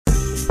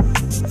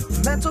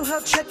Mental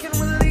health check-in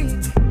with Lee.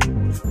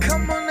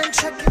 Come on and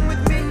check in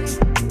with me.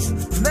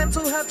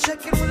 Mental health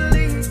check-in with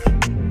Lee.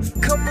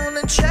 Come on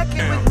and check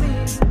in with me.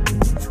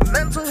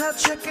 Mental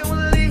health check-in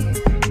with Lee.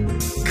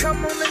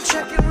 Come on and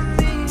check in with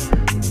me.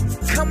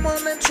 Come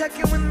on and check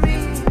in with me.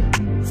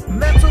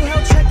 Mental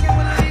health check-in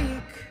with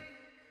Lee.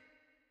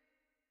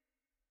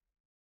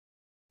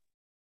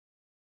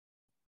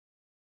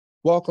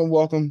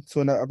 Welcome to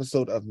another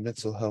episode of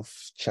Mental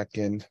Health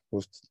Check-In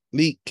with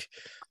Leak.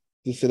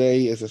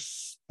 Today is a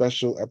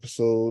special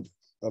episode,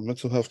 a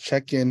mental health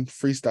check-in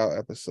freestyle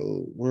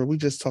episode where we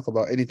just talk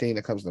about anything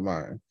that comes to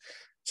mind.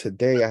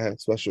 Today I have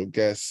special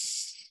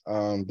guests.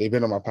 They've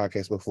been on my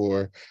podcast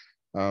before.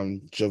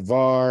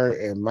 Javarr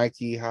and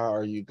Mikey, how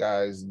are you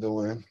guys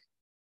doing?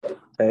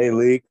 Hey,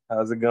 Leak.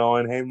 How's it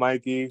going? Hey,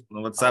 Mikey.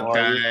 What's up,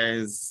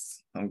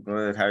 guys? I'm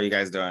good. How are you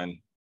guys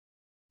doing?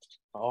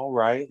 All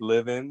right.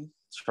 Living,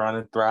 trying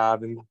to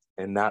thrive and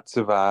not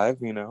survive,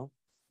 you know?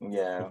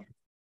 Yeah.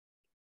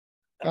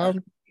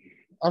 I'm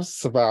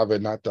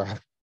surviving, not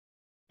thriving.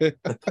 It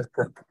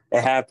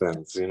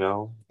happens, you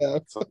know? Yeah.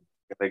 So,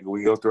 like,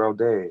 we go through our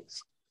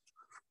days.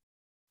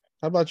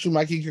 How about you,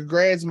 Mikey?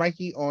 Congrats,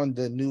 Mikey, on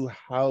the new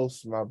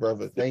house, my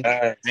brother. Thank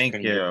you. Thank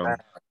you. And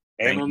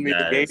Thank on you, the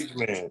guys.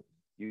 engagement.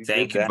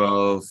 Thank you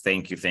both.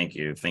 Thank you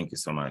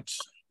so much.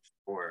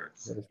 Of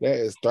course. That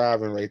is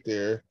thriving right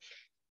there.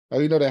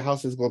 We know that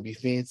house is going to be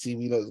fancy.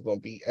 We know it's going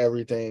to be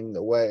everything,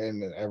 the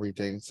wedding and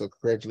everything. So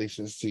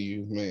congratulations to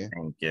you, man.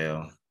 Thank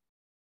you.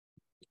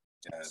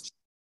 Yes.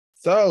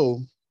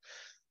 So,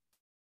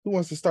 who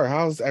wants to start?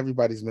 How's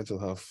everybody's mental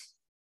health?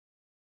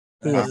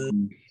 Yeah,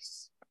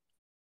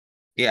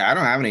 I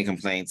don't have any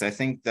complaints. I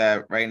think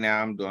that right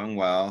now I'm doing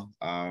well.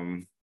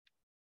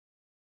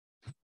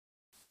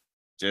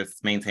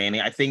 Just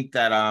maintaining. I think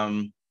that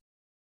I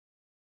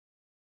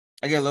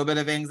get a little bit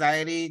of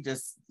anxiety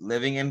just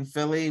living in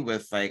Philly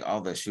with like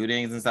all the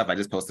shootings and stuff. I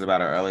just posted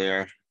about it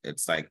earlier.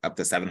 It's like up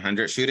to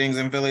 700 shootings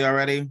in Philly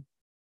already.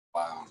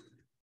 Wow.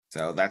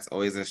 So that's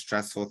always a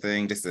stressful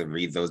thing just to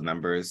read those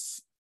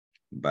numbers.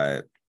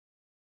 But,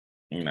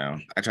 you know,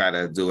 I try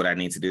to do what I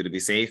need to do to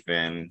be safe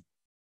and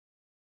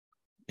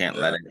can't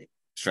let it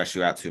stress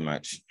you out too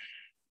much.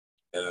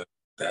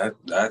 Yeah,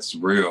 that's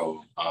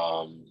real.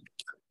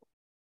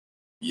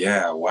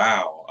 Yeah,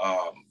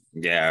 wow.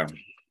 Yeah.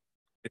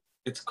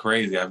 It's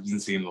crazy. I've been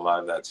seeing a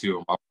lot of that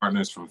too. My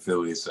partner's from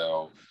Philly,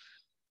 so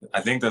I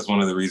think that's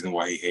one of the reasons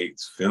why he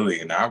hates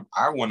Philly. And I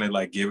want to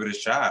like give it a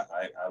shot.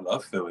 I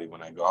love Philly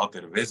when I go out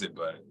there to visit,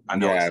 but I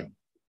know it's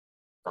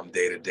from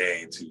day to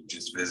day to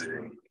just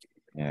visiting.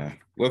 Yeah.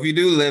 Well, if you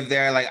do live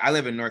there, like I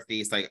live in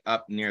Northeast, like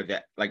up near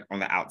that, like on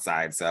the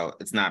outside. So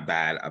it's not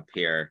bad up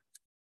here.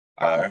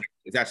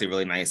 It's actually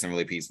really nice and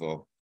really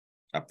peaceful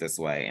up this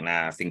way. And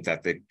I think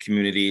that the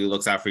community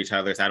looks out for each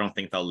other. So I don't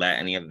think they'll let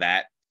any of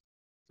that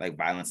like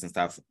violence and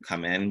stuff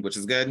come in, which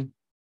is good.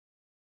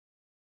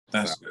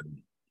 That's good.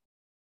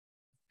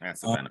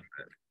 That's a benefit.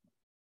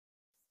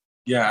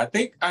 Yeah,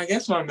 I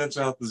guess my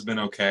mental health has been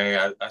okay.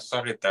 I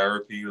started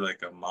therapy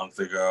like a month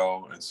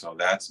ago, and so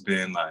that's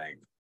been like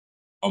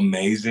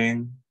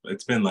amazing.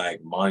 It's been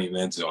like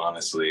monumental,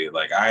 honestly.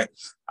 Like I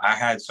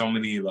had so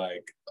many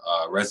like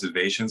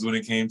reservations when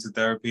it came to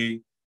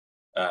therapy.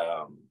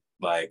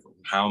 Like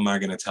how am I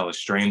gonna tell a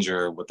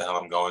stranger what the hell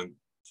I'm going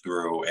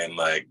through, and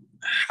like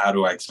how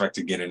do I expect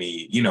to get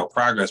any, you know,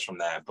 progress from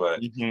that?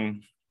 But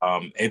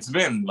it's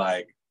been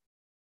like,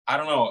 I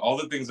don't know, all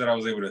the things that I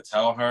was able to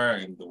tell her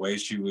and the way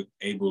she was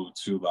able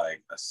to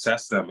like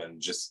assess them and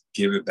just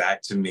give it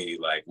back to me,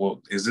 like,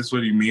 well, is this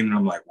what you mean? And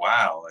I'm like,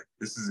 wow, like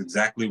this is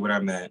exactly what I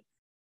meant.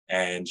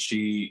 And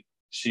she's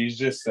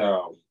just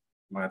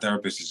my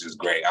therapist is just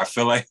great. I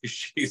feel like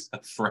she's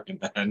a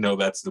friend. I know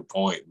that's the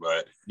point,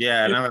 but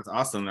yeah, no, that's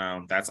awesome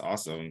though. That's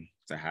awesome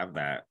to have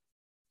that.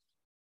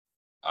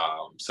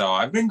 So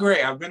I've been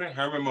great. I've been in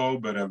hermit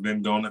mode, but I've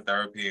been going to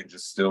therapy and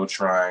just still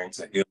trying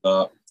to heal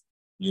up,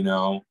 you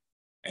know,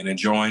 and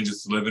enjoying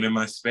just living in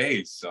my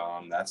space.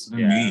 That's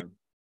been me.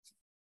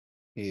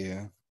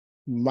 Yeah.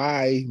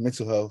 My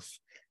mental health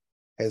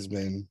has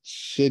been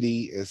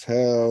shitty as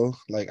hell.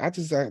 Like I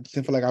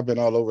feel like I've been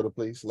all over the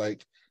place.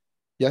 Like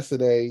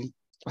yesterday,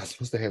 I was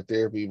supposed to have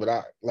therapy, but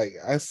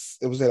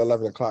it was at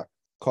 11 o'clock,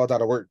 called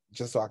out of work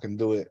just so I can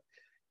do it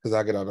because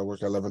I get out of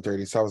work at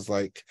 11:30. So I was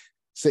like,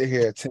 sit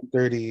here at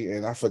 10:30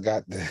 and I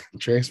forgot to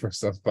transfer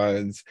some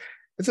funds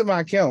into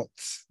my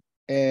accounts,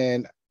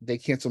 and they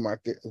canceled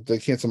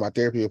my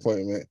therapy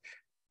appointment.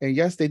 And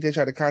yes, they did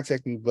try to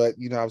contact me, but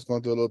you know, I was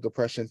going through a little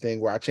depression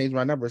thing where I changed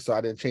my number, so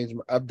I didn't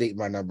update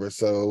my number.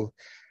 So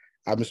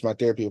I missed my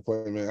therapy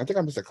appointment. I think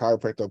I missed a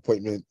chiropractor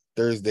appointment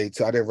Thursday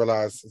too. I didn't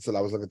realize until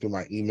I was looking through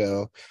my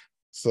email.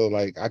 So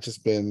like I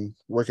just been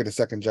working a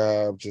second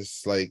job,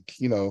 just like,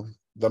 you know,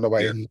 don't know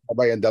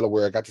nobody in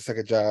Delaware. I got the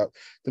second job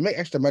to make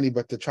extra money,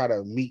 but to try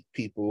to meet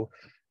people.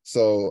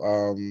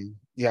 So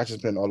yeah, I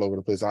just been all over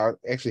the place. I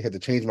actually had to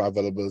change my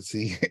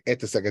availability at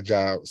the second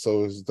job.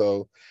 So as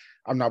though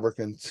I'm not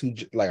working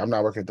I'm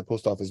not working at the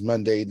post office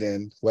Monday,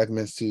 then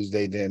Wegmans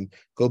Tuesday, then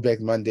go back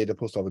Monday to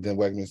post office, then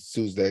Wegmans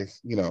Tuesday.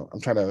 You know, I'm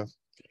trying to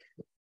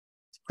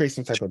create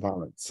some type of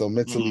balance. So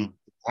mentally,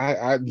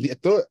 I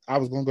thought I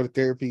was going to go to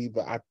therapy,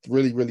 but I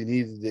really, really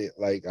needed it.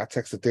 Like, I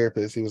texted the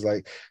therapist. He was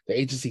like, the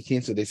agency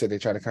canceled. They said they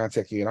tried to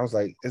contact you. And I was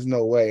like, there's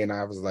no way. And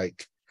I was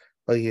like,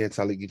 oh, yeah,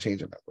 Talik, you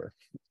change your number.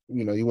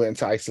 You know, you went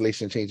into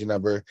isolation, change your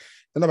number.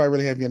 And nobody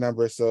really have your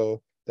number.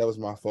 So that was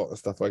my fault and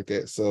stuff like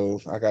that.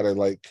 So I got to,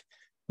 like,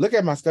 look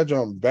at my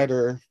schedule and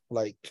better,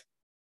 like,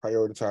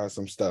 prioritize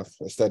some stuff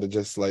instead of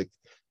just, like,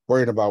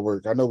 worrying about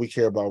work. I know we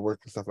care about work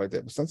and stuff like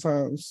that, but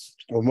sometimes,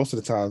 well, most of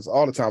the times,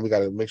 all the time, we got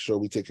to make sure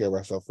we take care of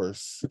ourselves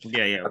first.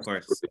 Yeah, of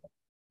course.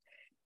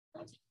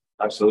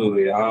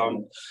 Absolutely.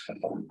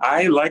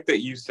 I like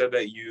that you said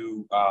that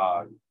you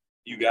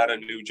got a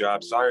new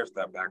job. Sorry if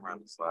that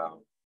background is loud.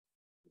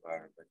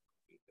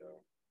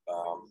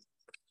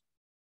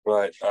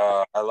 But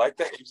I like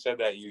that you said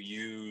that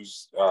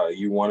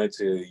you wanted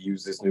to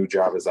use this new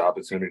job as an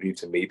opportunity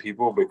to meet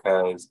people,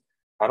 because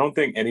I don't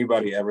think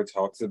anybody ever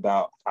talks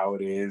about how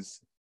it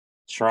is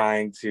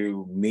trying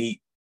to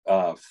meet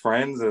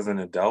friends as an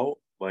adult.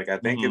 Like, I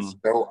think it's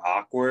so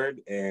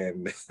awkward,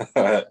 and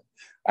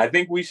I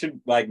think we should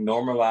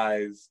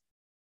normalize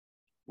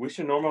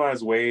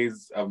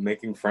ways of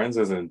making friends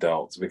as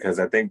adults, because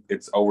I think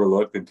it's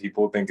overlooked and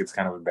people think it's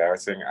kind of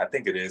embarrassing. I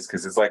think it is,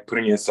 because it's like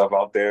putting yourself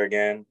out there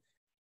again.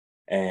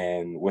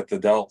 And with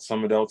adults,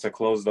 some adults are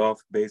closed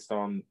off based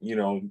on,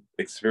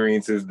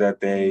 experiences that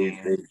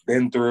they've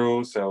been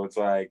through. So it's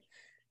like,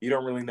 you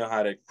don't really know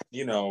how to,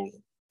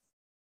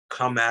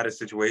 come at a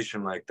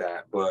situation like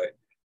that. But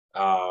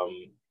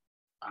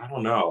I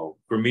don't know.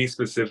 For me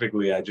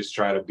specifically, I just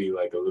try to be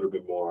like a little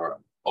bit more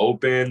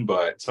open,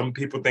 but some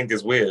people think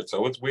it's weird.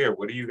 So it's weird.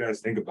 What do you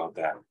guys think about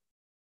that?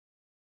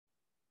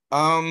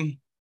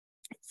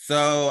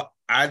 So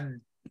I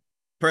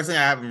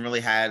haven't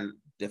really had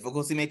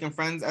difficulty making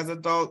friends as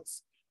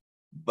adults,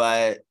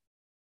 but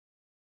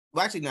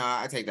actually, no,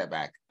 I take that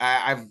back.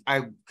 I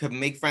could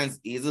make friends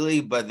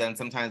easily, but then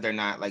sometimes they're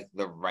not like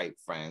the right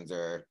friends,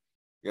 or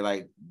you're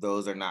like,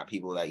 those are not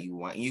people that you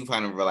want. You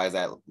kind of realize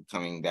that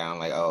coming down,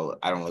 like, oh,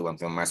 I don't really want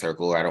them in my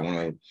circle, or I don't want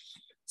to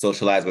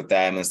socialize with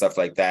them and stuff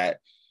like that.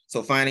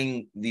 So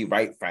finding the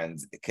right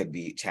friends, it could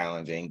be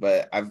challenging,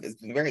 but it's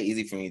been very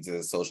easy for me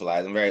to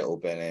socialize. I'm very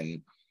open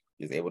and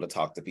just able to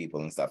talk to people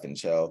and stuff and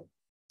chill.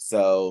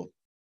 So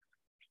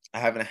I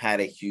haven't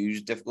had a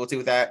huge difficulty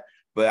with that,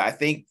 but I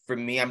think for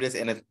me, I'm just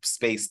in a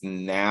space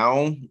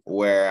now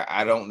where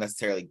I don't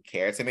necessarily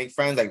care to make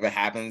friends. Like, if it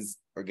happens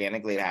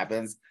organically, it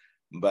happens,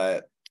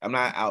 but I'm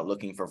not out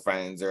looking for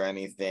friends or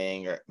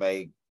anything. Or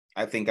like,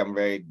 I think I'm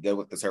very good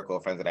with the circle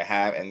of friends that I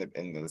have and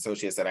the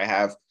associates that I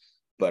have.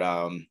 But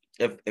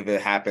if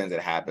it happens, it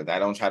happens. I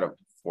don't try to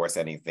force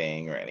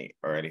anything or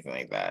anything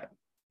like that.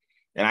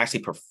 And I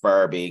actually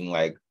prefer being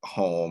like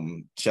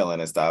home,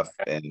 chilling and stuff,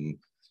 and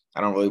I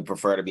don't really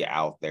prefer to be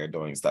out there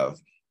doing stuff.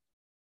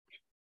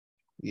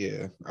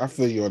 Yeah, I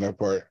feel you on that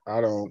part.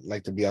 I don't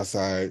like to be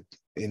outside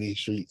any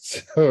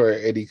streets or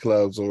any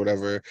clubs or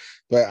whatever.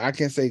 But I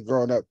can say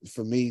growing up,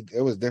 for me, it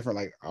was different.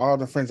 Like, all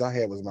the friends I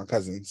had was my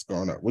cousins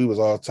growing up. We was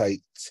all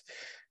tight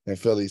in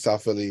Philly,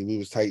 South Philly. We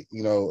was tight,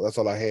 that's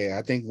all I had.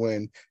 I think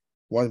when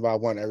one by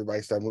one,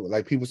 everybody started moving,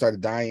 like people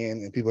started dying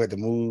and people had to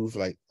move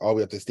like all the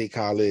way up to State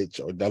College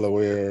or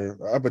Delaware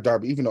or Upper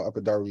Darby, even though Upper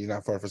Darby is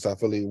not far from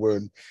South Philly,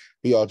 when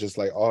we all just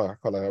like, I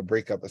call it a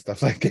breakup and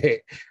stuff like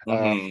that.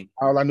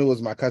 All I knew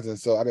was my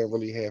cousins. So I didn't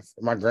really have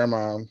my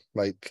grandma,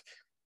 like,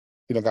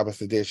 God bless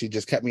the dead, she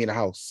just kept me in the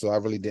house. So I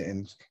really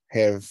didn't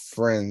have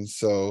friends.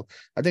 So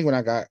I think when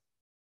I got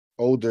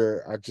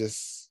older, I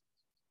just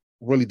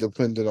really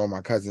depended on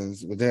my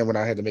cousins. But then when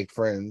I had to make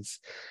friends,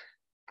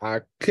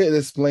 I could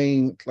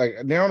explain,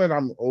 like, now that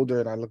I'm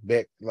older and I look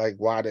back, like,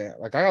 why didn't,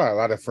 like, I got a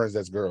lot of friends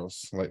that's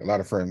girls, like a lot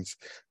of friends,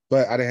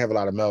 but I didn't have a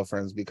lot of male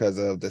friends because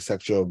of the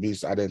sexual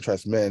abuse. I didn't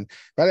trust men,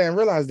 but I didn't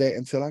realize that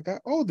until I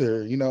got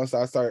older,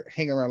 so I started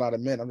hanging around a lot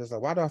of men. I'm just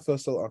like, why do I feel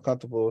so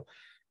uncomfortable?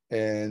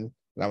 And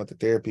I went to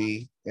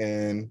therapy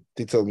and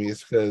they told me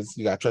it's because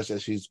you got trust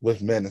issues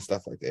with men and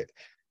stuff like that.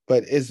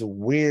 But it's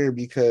weird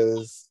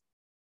because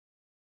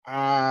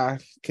I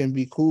can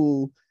be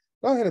cool.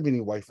 I don't have any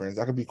white friends.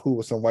 I could be cool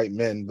with some white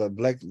men, but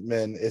black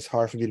men, it's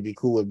hard for me to be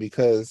cool with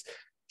because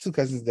 2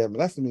 cousins that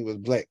molested me was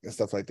black and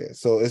stuff like that.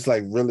 So it's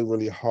like really,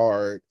 really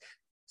hard.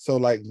 So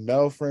like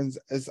male friends,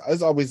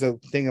 it's always a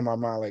thing in my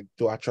mind, like,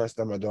 do I trust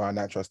them or do I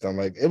not trust them?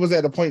 Like, it was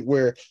at a point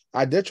where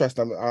I did trust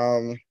them.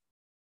 A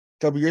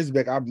couple years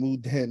back, I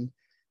moved in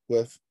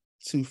with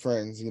 2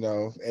 friends,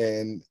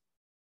 and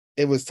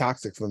it was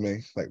toxic for me,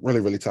 like really,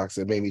 really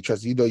toxic. It made me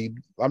trust. I'm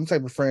the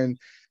type of friend,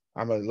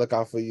 I'm gonna look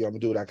out for you. I'm gonna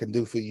do what I can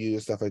do for you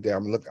and stuff like that.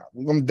 I'm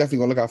definitely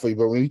gonna look out for you.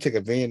 But when you take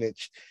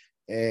advantage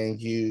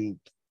and you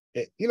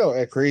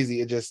act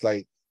crazy, it just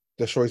like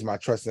destroys my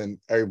trust in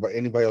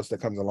anybody else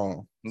that comes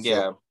along.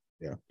 Yeah.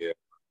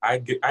 I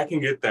can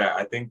get that.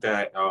 I think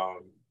that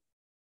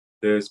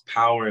there's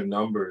power in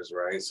numbers,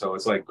 right? So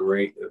it's like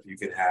great if you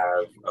can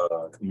have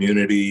a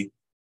community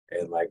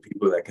and like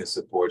people that can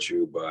support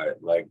you.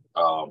 But like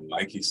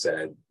you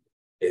said,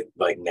 it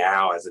like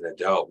now as an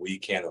adult, we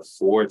can't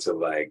afford to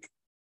like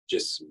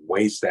just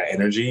waste that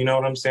energy, you know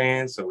what I'm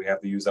saying? So we have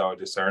to use our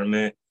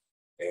discernment.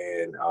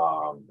 And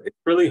it's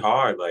really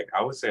hard. Like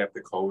I would say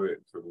after COVID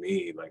for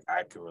me, like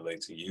I can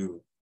relate to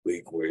you,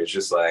 Leek, where it's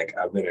just like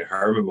I've been in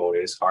hermit mode.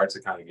 It's hard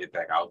to kind of get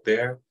back out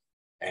there.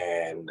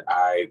 And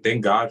I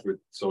thank God for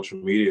social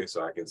media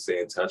so I can stay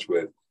in touch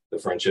with the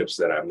friendships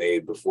that I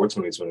made before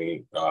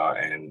 2020.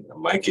 And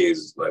Mikey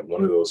is like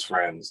one of those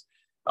friends,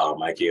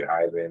 Mikey and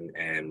Ivan,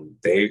 and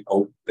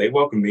they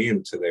welcomed me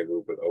into their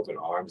group with open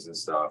arms and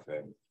stuff.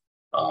 And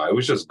it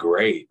was just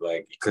great,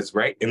 like, because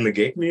right in the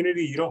gay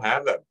community, you don't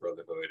have that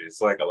brotherhood.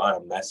 It's like a lot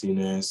of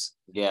messiness.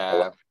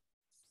 Yeah.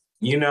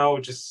 You know,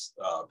 just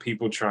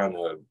people trying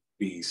to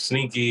be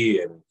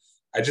sneaky, and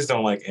I just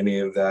don't like any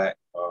of that.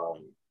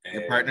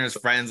 Your partner's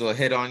friends will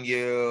hit on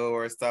you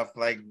or stuff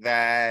like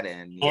that,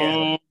 and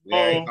yeah,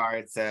 very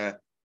hard to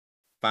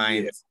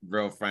find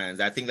real friends.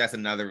 I think that's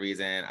another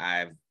reason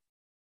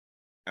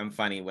I'm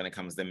funny when it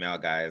comes to male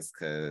guys,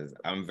 because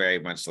I'm very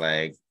much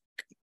like,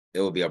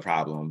 it will be a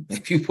problem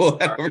if you pull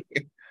that over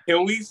here.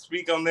 Can we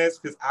speak on this?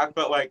 Because I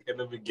felt like in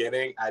the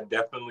beginning, I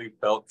definitely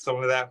felt some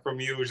of that from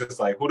you. It was just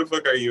like, who the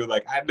fuck are you?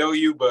 Like, I know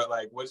you, but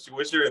like, what's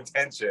your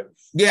intention?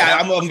 Yeah,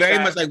 I'm very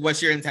much like,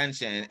 what's your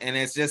intention? And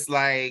it's just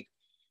like,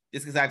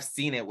 just because I've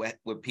seen it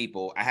with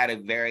people. I had a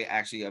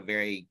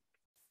very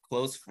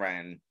close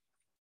friend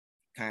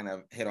kind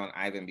of hit on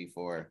Ivan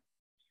before.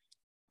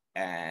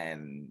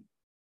 And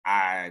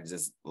I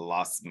just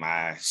lost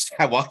my,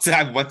 I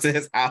went to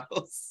his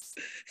house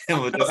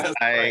and was just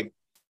like,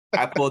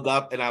 I pulled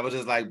up and I was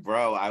just like,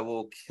 bro, I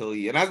will kill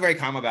you. And I was very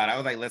calm about it. I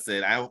was like,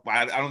 listen, I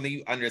don't think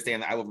you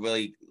understand that I will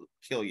really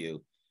kill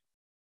you.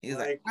 He's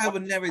like, I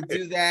would never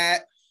do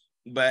that.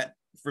 But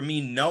for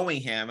me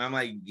knowing him, I'm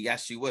like,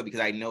 yes, you would,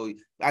 because I know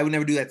I would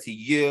never do that to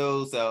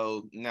you.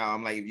 So no,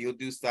 I'm like, if you'll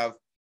do stuff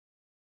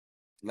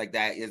like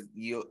that,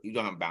 you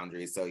don't have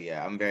boundaries. So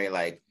yeah, I'm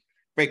very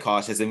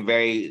cautious and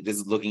very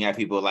just looking at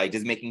people, like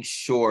just making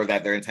sure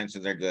that their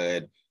intentions are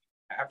good.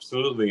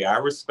 Absolutely. I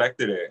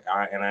respected it.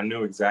 And I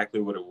knew exactly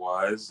what it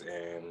was.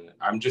 And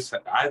I'm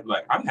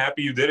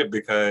happy you did it,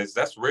 because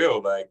that's real.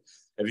 Like,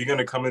 if you're going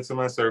to come into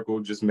my circle,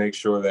 just make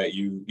sure that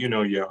you're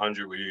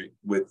 100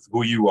 with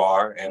who you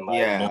are. And like,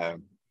 yeah,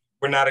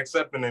 we're not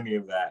accepting any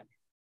of that.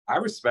 I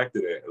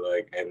respected it.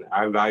 Like, and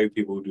I value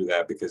people who do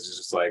that, because it's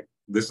just like,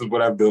 this is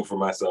what I've built for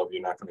myself.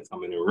 You're not going to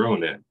come in and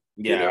ruin it.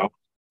 Yeah. You know?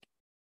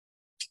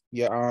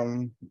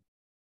 Yeah.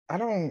 I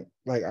don't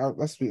like.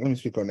 Let me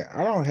speak on that.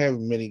 I don't have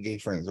many gay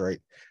friends, right?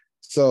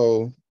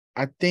 So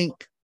I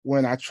think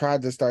when I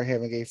tried to start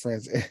having gay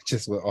friends, it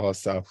just went all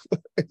south.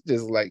 It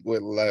just like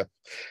went left.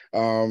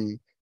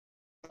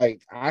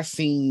 Like I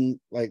seen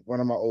like one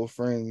of my old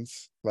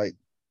friends, like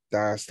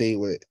that I stayed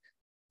with,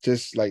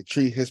 just like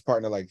treat his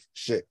partner like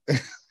shit.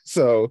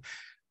 So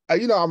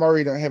I'm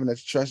already not having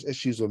trust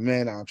issues with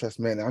men. I don't trust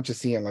men. I'm just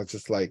seeing like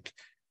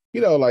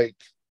like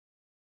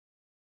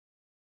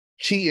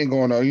cheating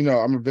going on.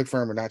 I'm a big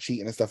fan of not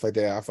cheating and stuff like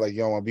that. I feel like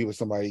you don't want to be with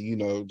somebody,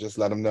 just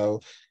let them know.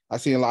 I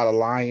see a lot of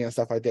lying and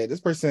stuff like that.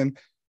 This person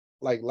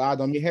like lied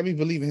on me, had me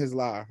believing his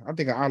lie. I'm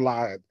thinking I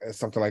lied or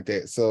something like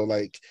that. So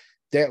like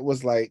that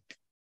was like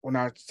when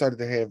I started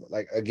to have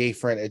like a gay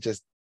friend,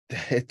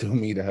 it threw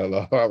me the hell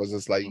off. I was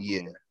just like,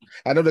 yeah.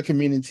 I know the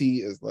community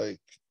is like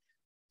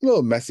a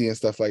little messy and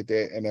stuff like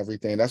that and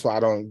everything. That's why I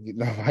don't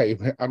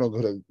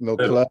go to no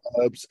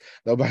clubs.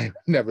 Nobody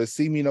never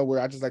see me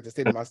nowhere. I just like to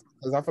stay to myself,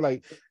 because I feel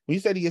like when you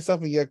say to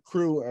yourself and your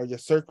crew or your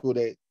circle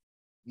that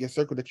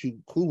you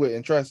cool with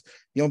and trust,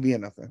 you don't be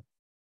in nothing.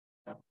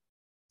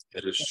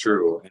 It is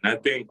true. And I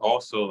think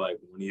also, like,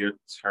 when you're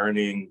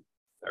turning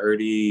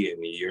 30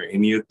 and you're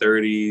in your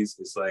 30s,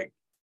 it's like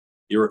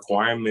your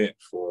requirement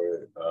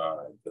for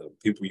the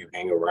people you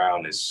hang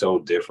around is so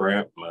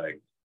different. Like,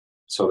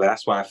 so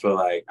that's why I feel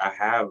like I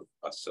have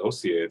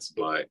associates,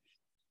 but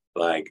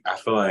like I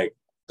feel like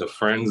the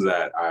friends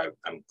that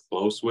I'm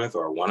close with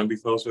or want to be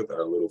close with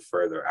are a little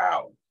further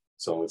out.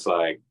 So it's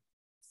like,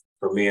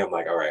 for me, I'm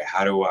like, all right,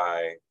 how do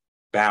I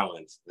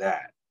balance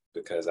that?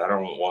 Because I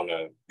don't want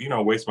to,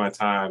 waste my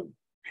time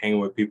hanging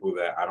with people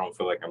that I don't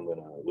feel like I'm going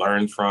to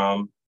learn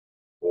from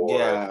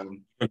or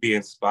be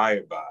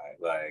inspired by.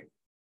 Like,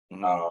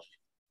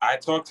 I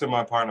talk to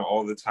my partner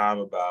all the time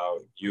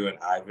about you and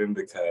Ivan,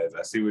 because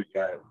I see what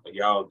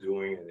y'all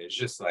doing, and it's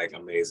just like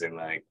amazing.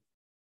 Like,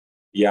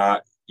 yeah,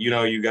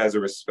 you guys are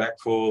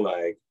respectful.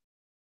 Like,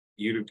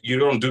 you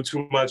don't do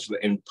too much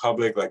in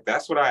public. Like,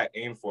 that's what I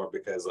aim for,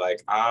 because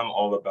like I'm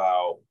all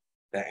about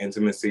that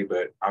intimacy,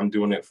 but I'm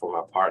doing it for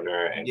my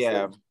partner and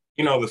for,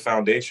 the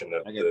foundation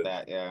of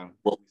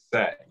what we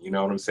set. You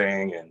know what I'm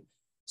saying? And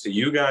so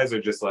you guys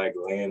are just like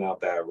laying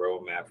out that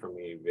roadmap for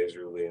me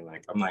visually, and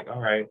like I'm like,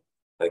 all right,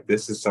 like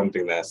this is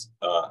something that's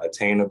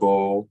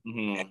attainable,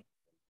 and,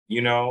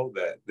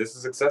 that this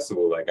is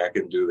accessible. Like I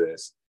can do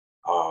this.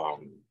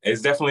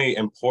 It's definitely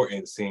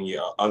important seeing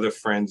your other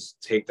friends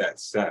take that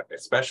step,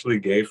 especially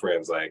gay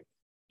friends. Like,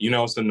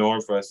 it's the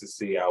norm for us to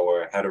see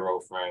our hetero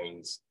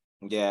friends.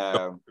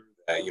 Yeah.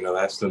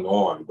 That's the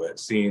norm. But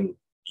seeing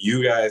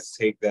you guys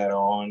take that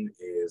on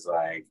is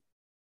like,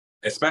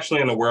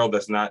 especially in a world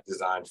that's not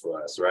designed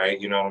for us, right?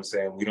 You know what I'm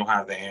saying? We don't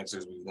have the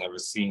answers. We've never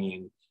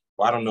seen.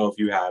 Well, I don't know if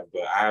you have,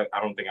 but I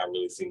don't think I've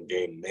really seen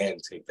gay men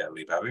take that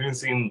leap. I've even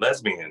seen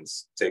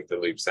lesbians take the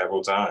leap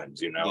several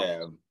times, you know?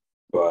 Yeah.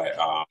 But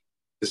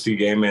to see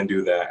gay men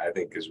do that, I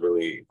think is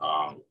really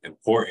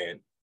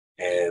important.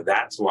 And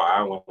that's why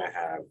I want to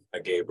have a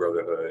gay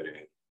brotherhood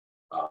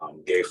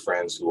and gay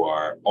friends who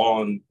are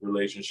on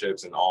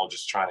relationships and all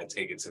just trying to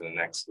take it to the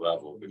next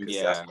level.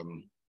 Because that's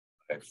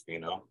life, you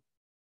know?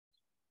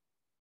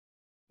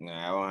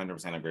 Yeah, I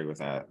 100% agree with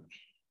that.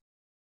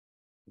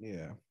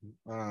 Yeah.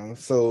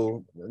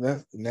 So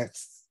the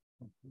next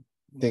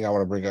thing I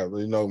want to bring up,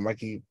 you know,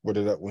 Mikey brought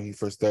it up when he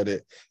first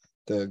started.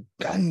 The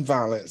gun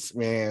violence,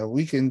 man.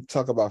 We can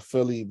talk about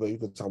Philly, but you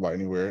can talk about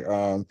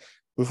anywhere.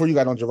 Before you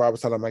got on, Javarr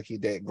was telling Mikey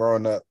that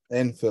growing up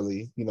in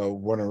Philly, you know,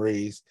 born and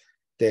raised,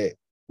 that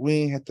we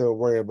ain't have to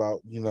worry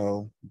about, you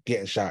know,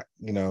 getting shot.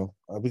 You know,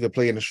 we could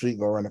play in the street,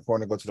 go around the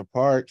corner, go to the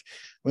park.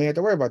 We ain't have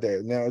to worry about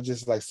that. Now it's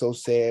just like so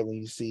sad when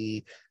you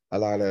see a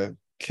lot of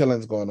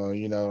killings going on.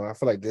 You know, I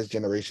feel like this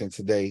generation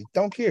today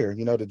don't care.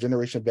 You know, the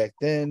generation back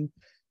then,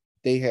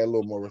 they had a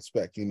little more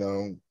respect. You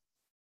know,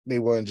 they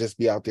wouldn't just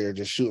be out there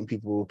just shooting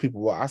people.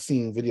 I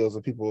seen videos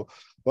of people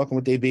walking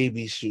with their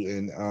babies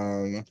shooting.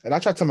 And I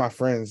try to tell my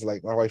friends,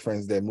 like my white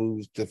friends that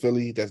moved to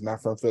Philly, that's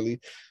not from Philly,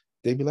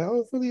 they be like,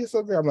 "Oh, Philly is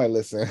so great." I'm like,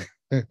 "Listen,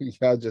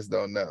 y'all just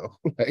don't know.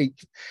 Like,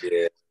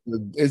 Yeah,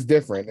 it's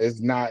different. It's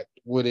not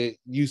what it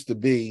used to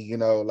be. You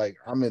know, like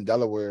I'm in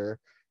Delaware.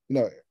 You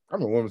know,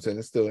 I'm in Wilmington.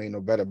 It still ain't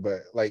no better.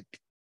 But like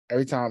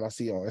every time I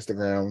see on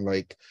Instagram,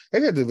 like I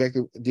had to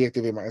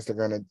deactivate my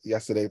Instagram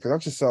yesterday because I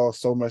just saw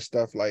so much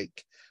stuff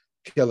like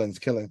killings.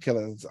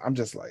 I'm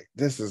just like,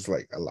 this is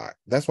like a lot.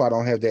 That's why I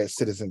don't have that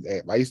Citizens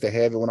app. I used to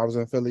have it when I was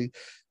in Philly.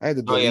 I had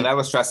to delete. Oh yeah, that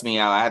would stress me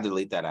out. I had to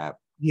delete that app.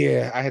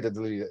 Yeah, I had to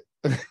delete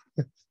it.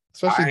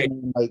 Especially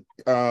during, like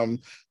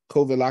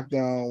COVID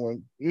lockdown,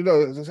 when you know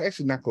it's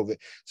actually not COVID,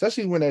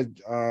 especially when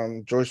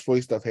that George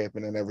Floyd stuff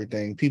happened and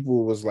everything,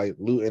 people was like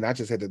looting. I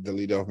just had to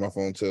delete it off my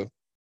phone too.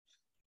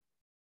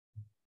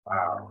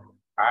 wow.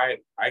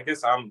 I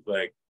guess I'm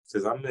like,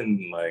 because I'm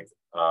in like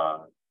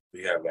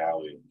Lehigh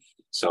Valley,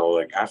 so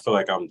like I feel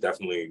like I'm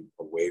definitely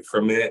away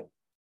from it.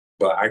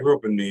 But I grew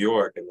up in New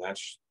York, and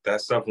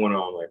that stuff went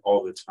on like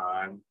all the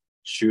time,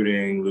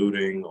 shooting,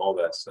 looting, all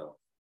that stuff.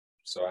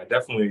 So I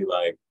definitely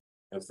like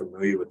am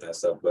familiar with that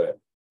stuff. But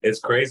it's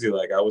crazy,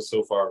 like I was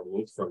so far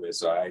removed from it,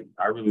 so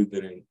I really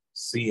didn't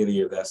see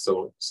any of that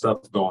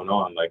stuff going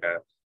on. Like I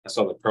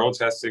saw the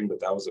protesting, but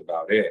that was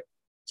about it.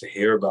 To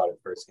hear about it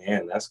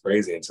firsthand, that's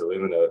crazy. And to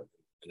live in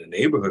a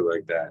neighborhood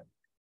like that,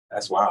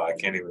 that's wow. I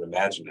can't even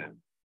imagine that.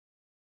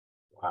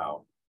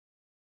 Wow.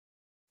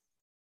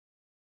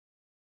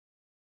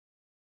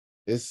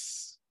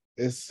 It's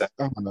I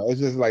don't know, it's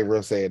just like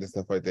real sad and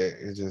stuff like that.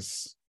 It's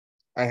just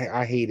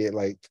I hate it.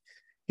 Like,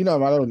 you know,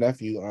 my little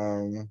nephew,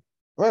 well,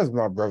 it's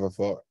my brother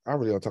fault. I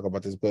really don't talk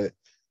about this, but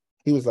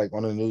he was like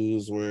on the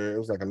news where it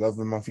was like a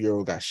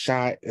 11-month-old got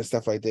shot and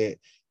stuff like that.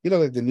 You know,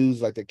 like the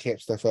news, like they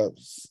kept stuff up.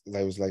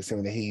 Like, it was like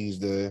saying that he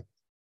used the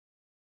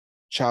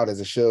child as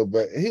a shield,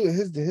 but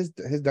his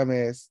dumb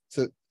ass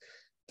took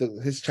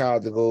his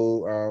child to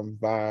go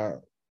buy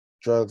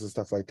drugs and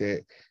stuff like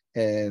that.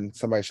 And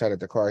somebody shot at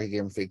the car. He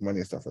gave him fake money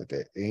and stuff like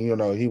that. And you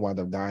know, he wound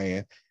up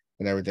dying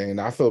and everything. And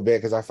I feel bad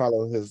because I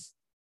follow his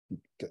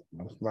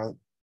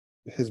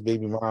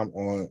baby mom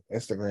on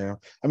Instagram.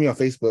 I mean on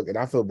Facebook, and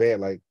I feel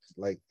bad like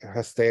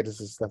her status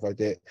and stuff like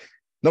that.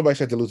 Nobody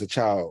should have to lose a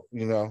child,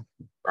 you know.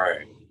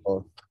 Right.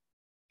 So,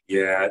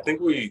 Yeah, I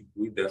think we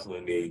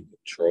definitely need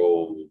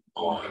control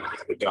on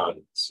the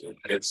guns.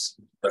 It's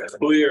a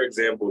clear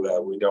example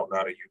that we don't know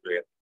how to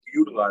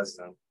utilize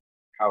them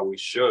how we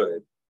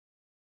should.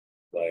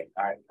 Like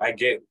I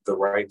get the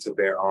right to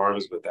bear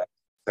arms, but that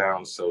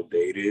sounds so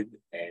dated.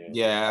 And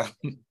Yeah.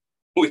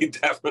 we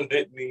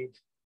definitely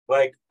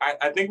like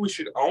I think we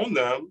should own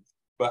them,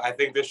 but I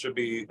think there should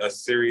be a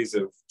series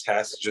of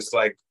tests, just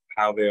like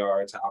how they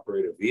are to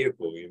operate a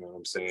vehicle. You know what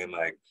I'm saying?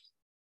 Like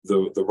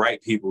the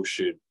right people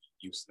should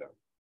use them.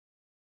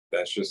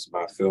 That's just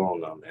my feel on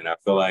them. And I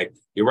feel like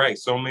you're right.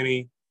 So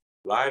many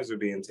lives are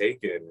being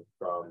taken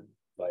from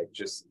like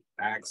just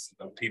acts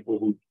of people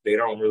who they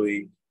don't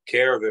really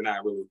care. They're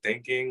not really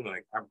thinking.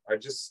 Like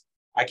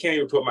I can't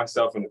even put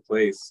myself in the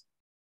place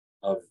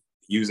of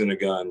using a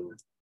gun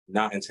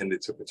not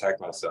intended to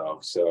protect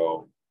myself.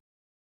 So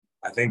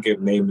I think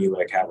it made me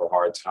like have a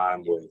hard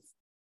time with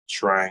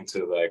trying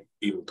to like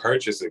even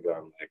purchase a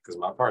gun, like because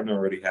my partner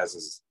already has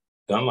his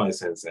gun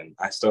license and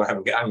I still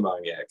haven't gotten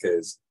mine yet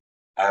because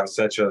I have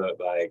such a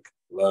like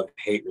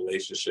love-hate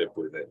relationship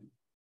with it.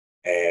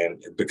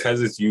 And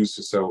because it's used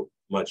for so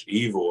much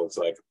evil, it's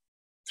like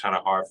kind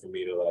of hard for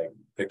me to like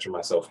picture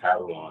myself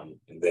having one.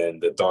 And then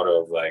the thought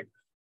of like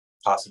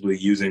possibly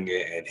using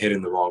it and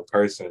hitting the wrong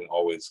person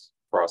always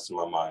crosses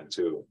my mind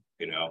too,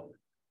 you know?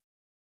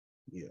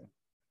 yeah.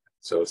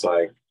 So it's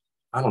like,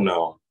 I don't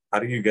know. How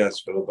do you guys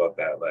feel about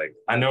that? Like,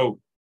 I know,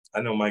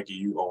 Mikey,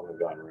 you own a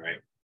gun, right?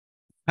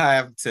 I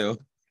have two.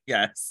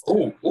 Yes.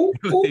 Oh,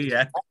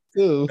 Yeah.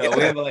 too. So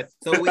we have like,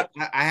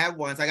 I have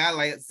one. So I got a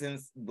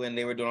license when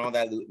they were doing all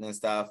that looting and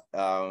stuff.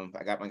 I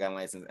got my gun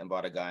license and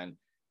bought a gun.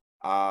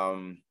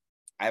 I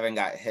haven't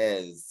got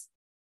his,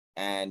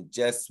 and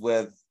just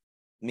with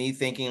me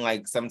thinking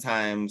like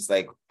sometimes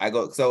like I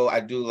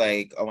do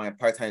like on my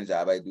part-time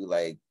job, I do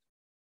like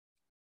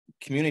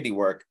community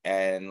work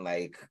and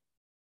like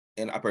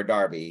in Upper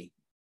Darby.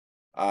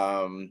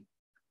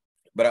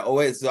 But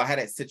I had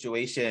a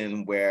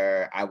situation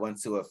where I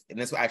went to and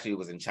this actually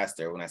was in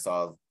Chester when I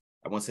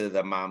went to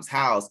the mom's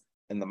house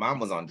and the mom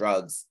was on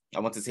drugs. I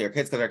went to see her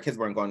kids because her kids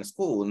weren't going to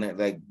school, and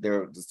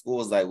the school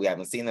was like, we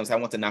haven't seen them. So I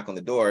went to knock on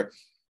the door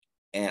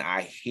and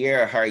I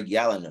hear her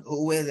yelling,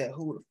 "Who is it?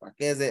 Who the fuck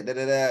is it?" Da,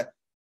 da, da.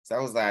 So I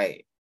was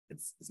like,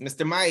 it's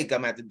Mr. Mike.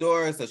 I'm at the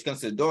door. So she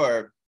comes to the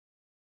door.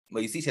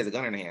 But you see she has a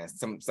gun in her hand.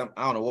 Some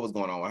I don't know what was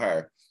going on with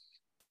her.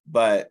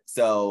 But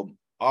so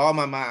all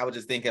my mind, I was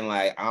just thinking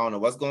like, I don't know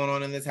what's going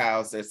on in this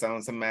house. There's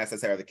some mass that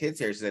said, "Are the kids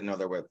here?" She said, "No,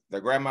 they're with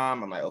their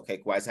grandmom." I'm like, okay,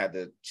 cool. I just had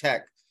to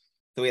check.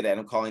 So we had to end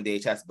up calling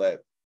DHS. But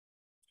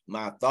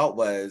my thought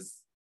was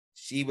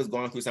she was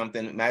going through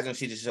something. Imagine if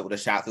she just would have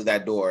shot through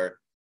that door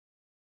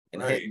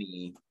and hit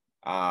me.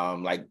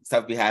 Like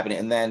stuff be happening.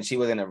 And then she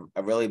was in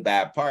a really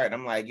bad part.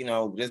 I'm like,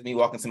 just me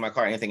walking to my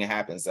car, anything can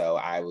happen. So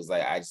I was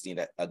like, I just need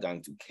a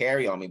gun to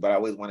carry on me. But I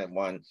always wanted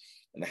one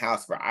in the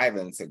house for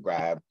Ivan to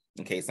grab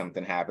in case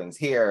something happens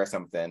here or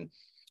something,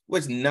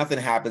 which nothing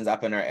happens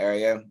up in our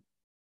area.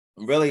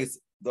 Really,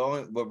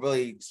 what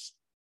really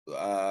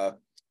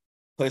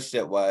pushed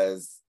it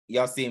was,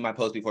 y'all seen my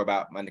post before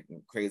about my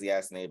crazy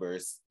ass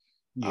neighbors.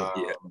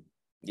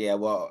 Yeah,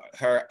 well,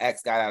 her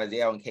ex got out of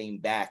jail and came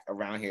back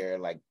around here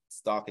like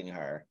stalking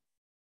her.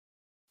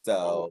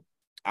 So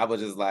I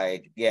was just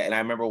like, yeah. And I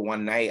remember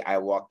one night I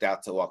walked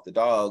out to walk the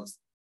dogs.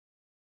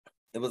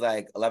 It was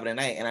like 11 at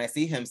night and I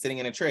see him sitting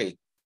in a tree.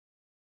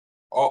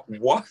 Oh,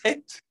 what?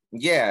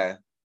 Yeah,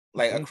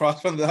 like across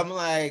from I'm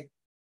like,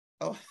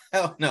 oh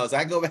hell no. So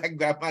I go back and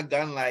grab my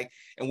gun, like,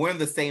 and we're in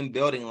the same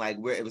building, like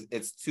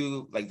it's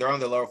two, like they're on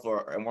the lower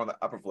floor and we're on the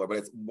upper floor, but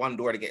it's one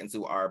door to get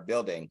into our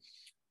building.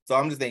 So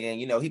I'm just thinking,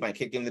 he might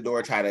kick in the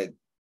door, and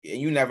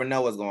you never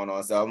know what's going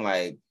on. So I'm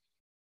like,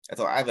 I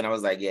told Ivan, I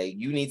was like, yeah,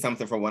 you need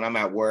something for when I'm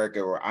at work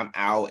or I'm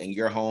out and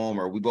you're home,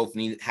 or we both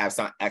need to have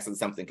some access to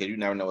something because you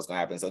never know what's gonna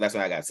happen. So that's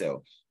what I got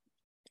too.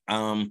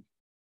 Wow.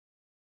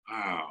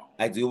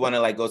 I do want to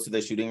like go to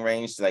the shooting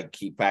range to like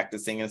keep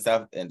practicing and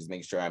stuff and just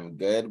make sure I'm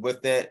good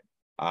with it.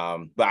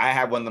 But I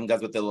have one of them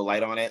guns with the little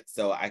light on it,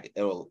 so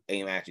it'll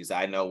aim at you, so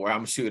I know where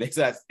I'm shooting.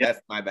 So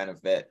that's my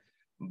benefit.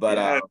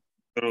 But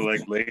little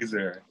like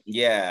laser.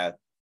 Yeah,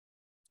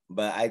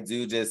 but I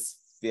do just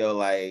feel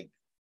like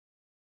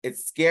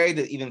it's scary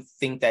to even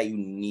think that you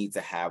need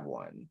to have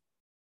one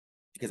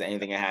because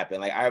anything can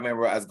happen. Like I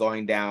remember us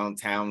going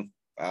downtown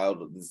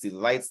to see the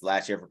lights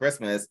last year for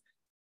Christmas,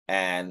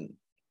 and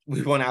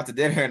we went out to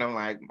dinner, and I'm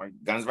like, my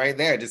gun's right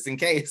there just in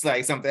case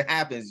like something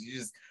happens.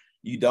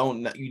 You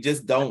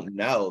just don't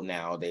know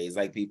nowadays.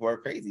 Like people are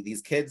crazy.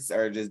 These kids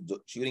are just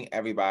shooting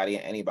everybody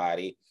and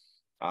anybody.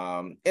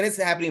 And it's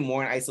happening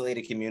more in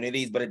isolated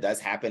communities, but it does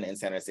happen in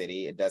Center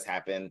City. It does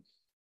happen,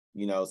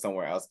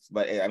 somewhere else.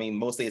 But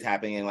mostly it's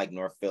happening in like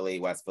North Philly,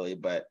 West Philly,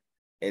 but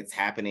it's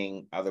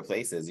happening other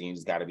places, and you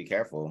just got to be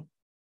careful.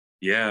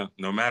 Yeah,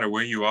 no matter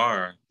where you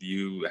are,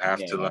 you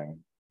have to like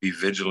be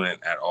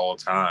vigilant at all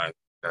times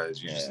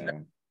because you just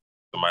know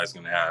somebody's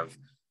gonna have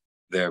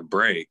their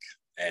break,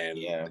 and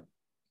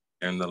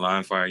in the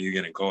line fire, you're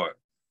getting caught.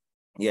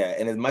 Yeah,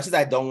 and as much as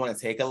I don't want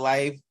to take a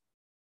life,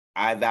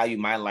 I value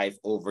my life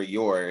over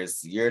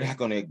yours. You're not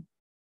going to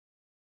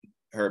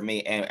hurt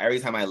me. And every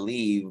time I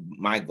leave,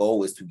 my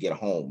goal is to get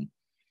home.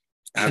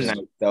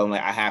 So I'm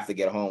like, I have to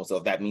get home. So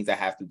if that means I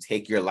have to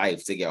take your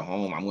life to get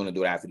home, I'm going to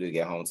do what I have to do to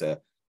get home to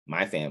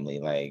my family.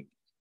 Like,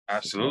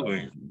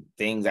 absolutely.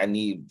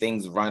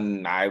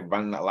 I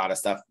run a lot of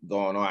stuff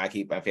going on. I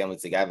keep my family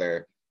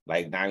together.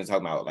 Like, not even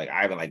talking about like,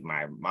 I even like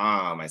my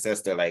mom, my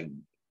sister, like,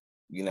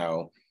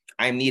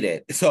 I need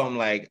it. So I'm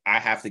like, I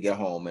have to get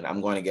home and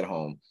I'm going to get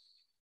home.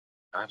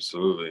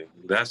 Absolutely.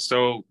 That's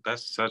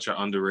such an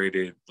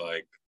underrated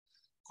like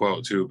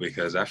quote too,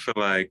 because I feel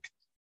like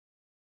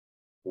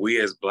we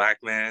as Black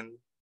men,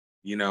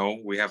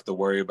 we have to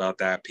worry about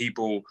that.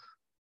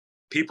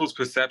 People's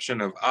perception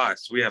of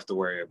us, we have to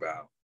worry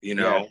about,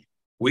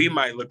 we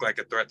might look like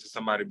a threat to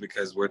somebody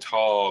because we're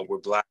tall, we're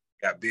Black,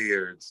 got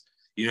beards,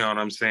 you know what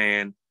I'm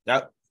saying?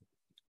 Yep.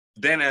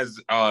 Then as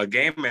a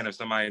gay man, if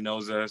somebody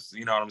knows us,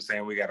 you know what I'm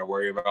saying, we got to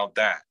worry about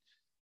that.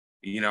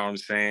 You know what I'm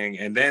saying?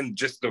 And then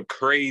just the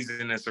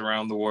craziness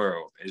around the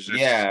world is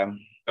just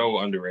so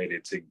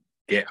underrated to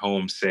get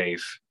home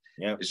safe.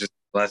 Yeah. It's just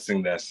a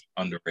blessing that's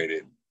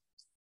underrated.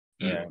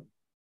 Yeah.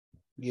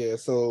 Yeah.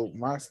 So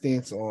my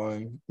stance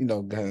on,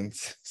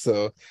 guns.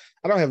 So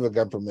I don't have a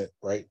gun permit,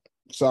 right?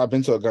 So I've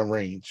been to a gun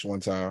range one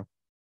time.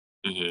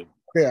 Mm-hmm.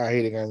 Yeah, I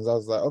hated guns. I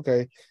was like,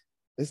 okay,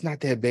 it's not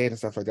that bad and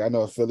stuff like that. I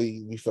know in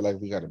Philly, we feel like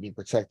we got to be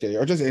protected,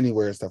 or just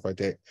anywhere and stuff like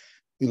that.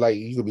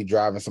 You could be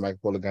driving, somebody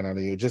pull a gun out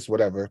of you, just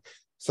whatever.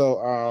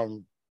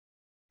 So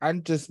I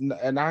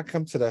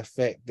come to the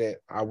fact that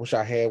I wish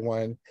I had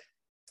one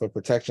for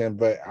protection,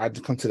 but I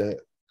just come to the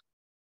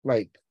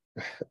like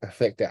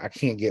effect that I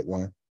can't get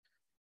one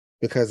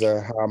because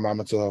of how my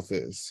mental health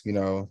is.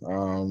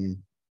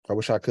 I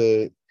wish I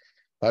could.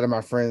 A lot of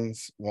my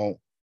friends won't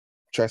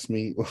trust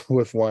me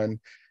with one.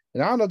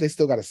 And I don't know if they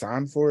still got a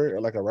sign for it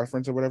or like a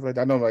reference or whatever.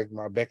 I know like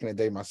back in the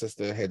day, my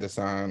sister had the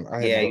sign.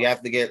 Yeah, you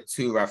have to get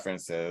 2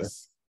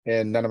 references.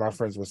 And none of my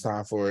friends would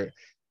sign for it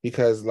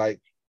because like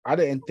I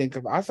started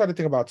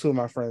thinking about 2 of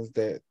my friends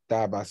that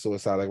died by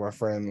suicide. Like my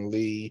friend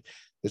Lee,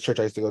 the church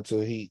I used to go to,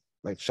 he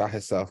like shot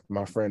himself.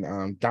 My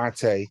friend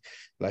Dante,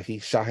 like he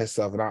shot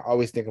himself. And I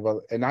always think about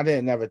it. And I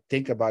didn't never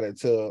think about it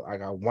until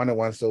like I wanted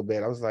one so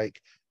bad. I was like,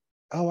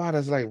 oh wow,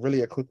 that's like really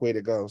a quick way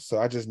to go. So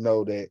I just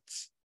know that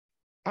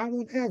I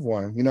won't have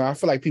one. I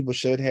feel like people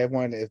should have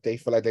one if they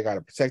feel like they gotta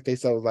protect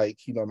themselves. Like,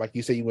 like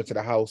you say, you went to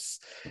the house,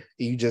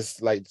 you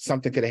just like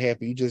something could have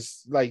happened.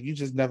 You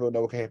just never know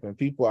what can happen.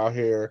 People out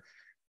here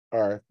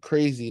are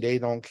crazy. They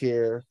don't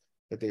care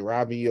if they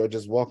rob you or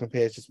just walking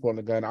past, just pulling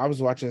a gun. I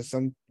was watching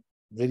some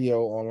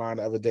video online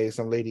the other day.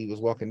 Some lady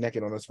was walking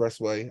naked on the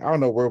expressway. I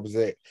don't know where it was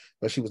at,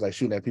 but she was like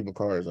shooting at people's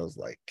cars. I was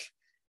like,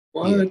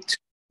 What?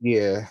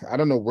 Yeah. I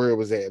don't know where it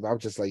was at, but I'm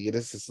just like, yeah,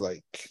 this is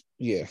like,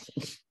 yeah.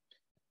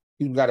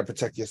 You got to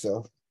protect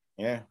yourself.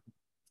 Yeah.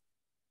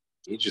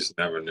 You just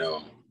never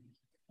know.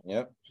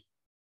 Yep.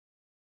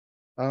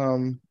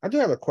 I do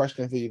have a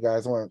question for you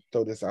guys. I want to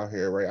throw this out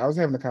here, right? I was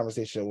having a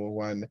conversation with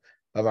one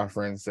of my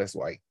friends that's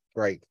white,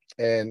 right?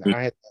 And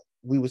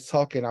we was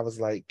talking, I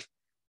was like,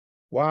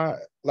 why,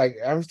 like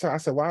I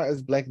said, why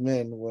as black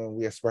men when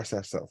we express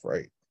ourselves,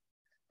 right?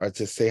 Or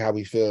to say how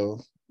we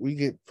feel, we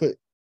get put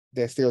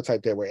that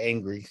stereotype that we're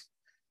angry,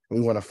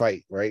 we want to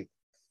fight, right?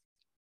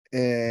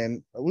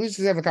 And we was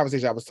just having a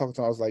conversation. I was talking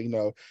to him, I was like,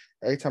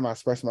 every time I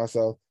express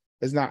myself,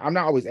 I'm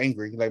not always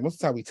angry. Like most of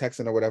the time we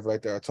texting or whatever,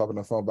 like they're talking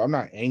on the phone, but I'm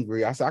not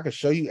angry. I said, I could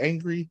show you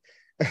angry.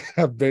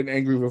 I've been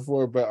angry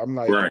before, but I'm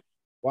like, Right.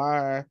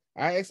 why?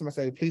 I asked him, I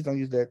said, please don't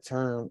use that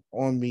term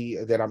on me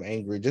that I'm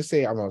angry. Just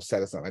say I'm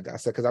upset or something like that. I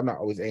said, because I'm not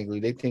always angry.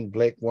 They think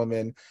black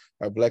women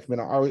or black men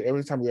are always,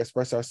 every time we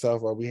express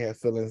ourselves or we have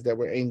feelings that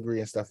we're angry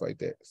and stuff like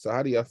that. So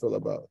how do y'all feel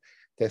about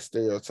that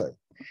stereotype?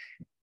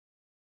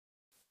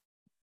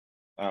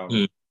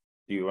 Do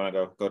you want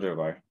to go to the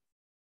bar?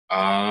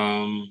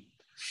 I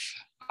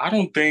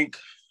don't think.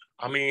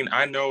 I mean,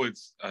 I know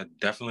it's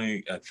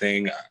definitely a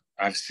thing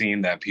I've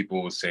seen that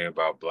people will say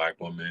about black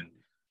women.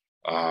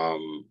 I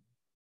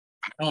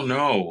don't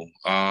know.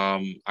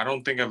 I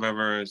don't think I've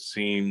ever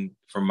seen,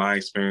 from my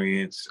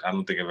experience, I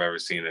don't think I've ever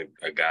seen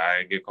a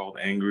guy get called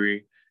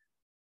angry.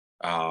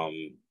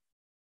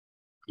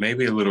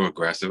 Maybe a little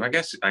aggressive. I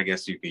guess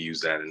you could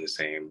use that in the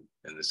same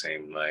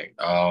light.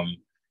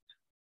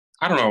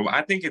 I don't know.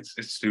 I think it's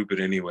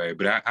stupid anyway,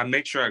 but I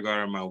make sure I go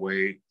out of my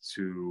way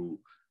to,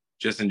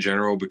 just in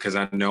general, because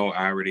I know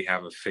I already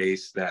have a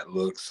face that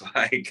looks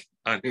like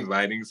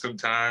uninviting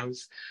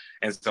sometimes.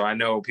 And so I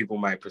know people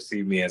might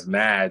perceive me as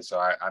mad. So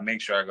I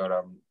make sure I go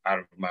out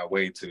of my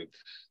way to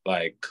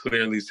like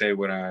clearly say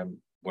what I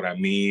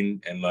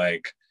mean and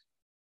like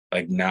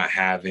not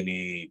have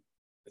any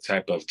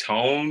type of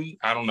tone.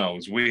 I don't know.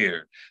 It's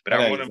weird. But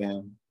I want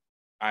to,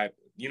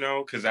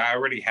 because I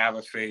already have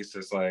a face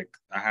that's like,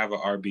 I have a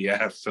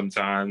RBF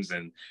sometimes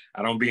and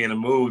I don't be in a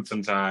mood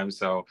sometimes.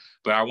 So,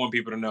 but I want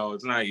people to know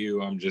it's not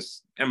you. I'm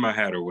just in my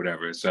head or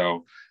whatever.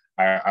 So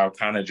I'll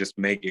kind of just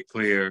make it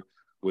clear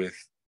with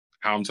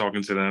how I'm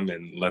talking to them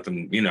and let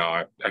them,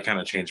 I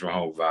kind of change my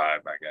whole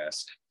vibe, I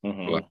guess.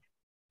 Mm-hmm. But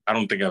I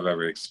don't think I've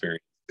ever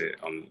experienced it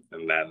on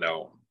that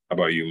note. How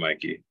about you,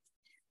 Mikey?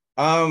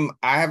 I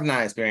have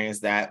not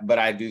experienced that, but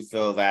I do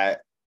feel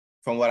that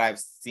from what I've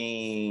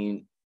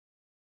seen,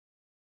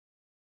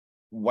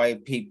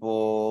 white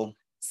people,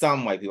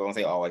 some white people, I won't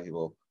say all white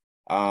people,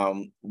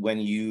 when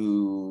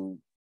you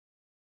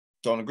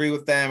don't agree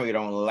with them or you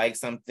don't like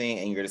something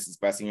and you're just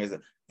expressing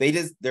yourself,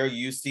 they're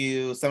used to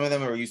you. Some of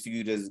them are used to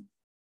you just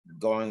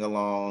going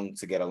along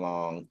to get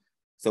along.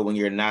 So when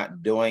you're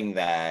not doing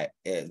that,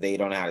 they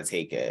don't know how to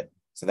take it.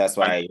 So that's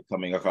why you're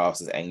coming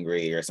across as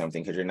angry or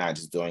something, because you're not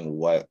just doing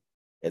what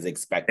is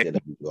expected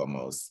of you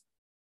almost.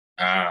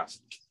 That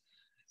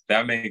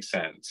makes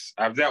sense.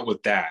 I've dealt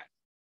with that.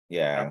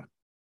 Yeah.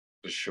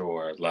 For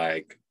sure.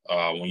 Like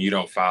when you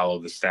don't follow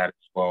the status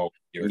quo,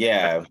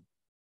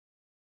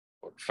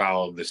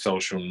 follow the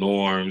social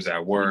norms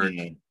at work.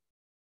 Mm-hmm.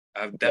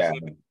 I've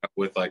definitely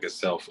with like a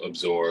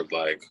self-absorbed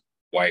like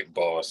white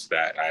boss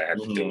that I had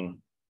to do.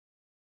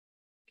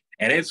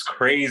 And it's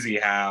crazy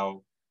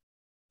how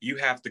you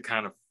have to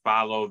kind of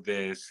follow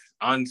this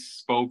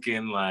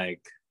unspoken,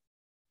 like,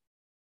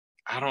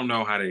 I don't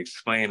know how to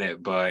explain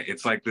it, but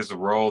it's like this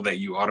role that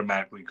you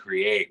automatically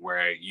create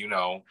where,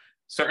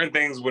 certain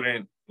things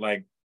wouldn't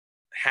like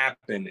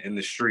happen in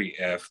the street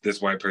if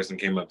this white person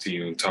came up to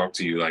you and talked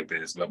to you like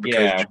this. But because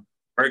you're in the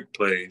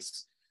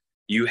workplace,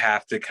 you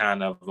have to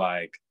kind of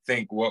like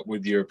think, what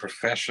would your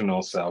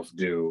professional self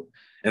do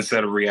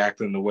instead of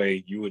reacting the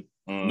way you would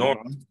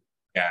normally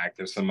react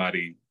if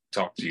somebody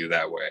talked to you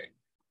that way.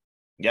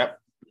 Yep.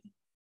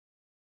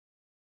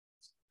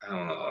 I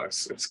don't know.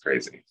 It's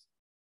crazy.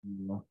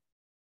 Yeah.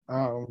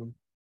 The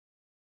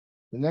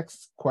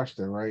next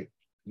question, right?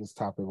 This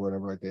topic,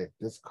 whatever, like that.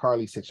 This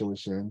Carly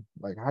situation.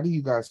 Like, how do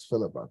you guys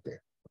feel about that?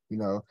 You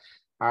know,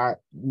 I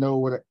know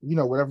what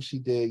whatever she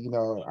did.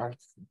 Do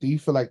you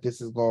feel like this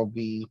is gonna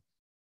be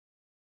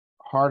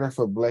harder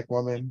for Black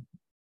women?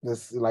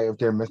 This like if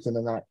they're missing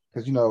or not?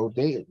 Because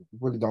they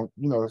really don't.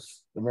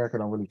 America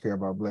don't really care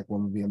about Black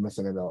women being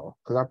missing at all.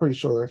 Because I'm pretty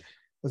sure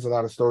there's a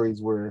lot of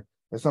stories where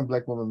there's some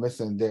Black women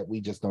missing that we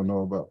just don't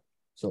know about.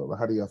 So,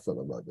 how do y'all feel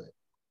about that?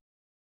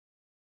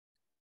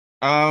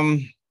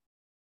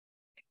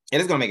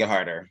 It is gonna make it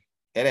harder.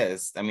 It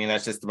is. I mean,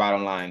 that's just the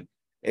bottom line.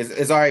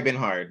 It's already been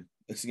hard.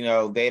 It's,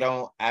 they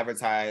don't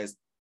advertise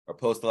or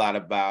post a lot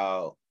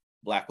about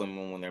Black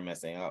women when they're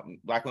missing.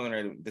 Black women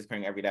are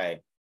disappearing every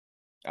day.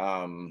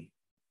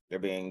 They're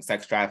being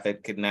sex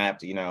trafficked,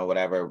 kidnapped,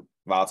 whatever,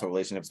 volatile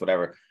relationships,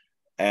 whatever.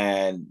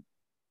 And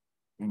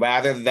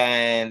rather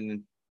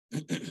than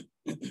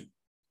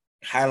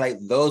highlight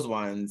those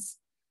ones,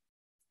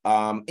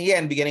 in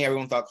the beginning,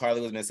 everyone thought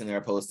Carly was missing. They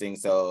were posting,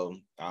 so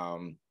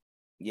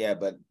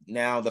but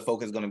now the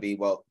focus is going to be,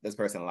 well, this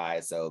person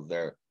lied, so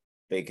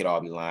they could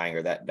all be lying,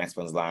 or that next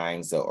one's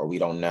lying, so, or we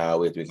don't know,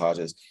 we have to be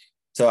cautious.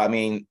 So I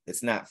mean,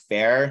 it's not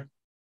fair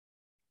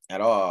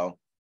at all.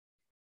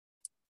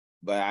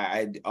 But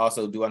I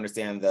also do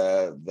understand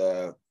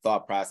the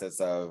thought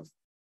process of,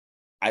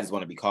 I just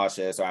want to be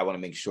cautious, or I want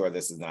to make sure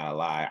this is not a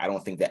lie. I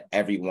don't think that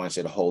everyone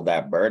should hold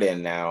that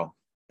burden now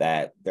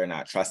that they're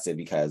not trusted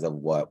because of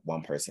what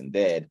one person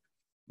did.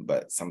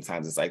 But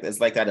sometimes it's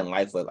like that in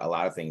life with a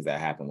lot of things that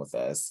happen with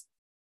us.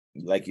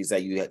 Like you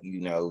said,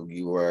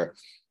 you were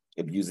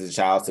abused as a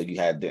child, so you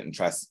didn't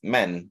trust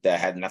men that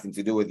had nothing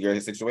to do with your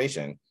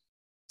situation.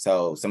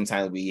 So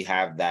sometimes we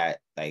have that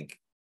like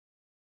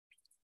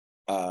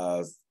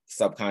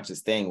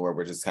subconscious thing where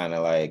we're just kind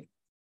of like,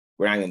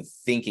 we're not even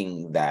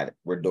thinking that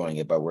we're doing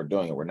it, but we're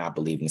doing it. We're not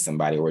believing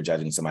somebody, or we're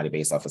judging somebody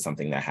based off of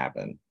something that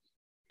happened.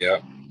 Yeah.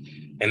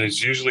 And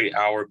it's usually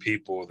our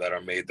people that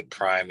are made the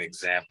prime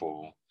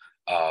example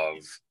of,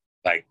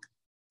 like,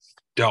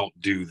 don't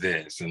do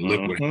this and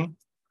look what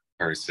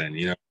person,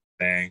 you know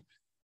what I'm saying?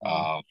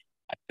 I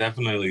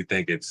definitely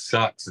think it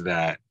sucks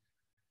that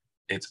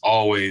it's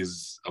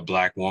always a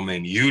Black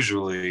woman,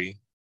 usually,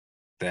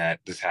 that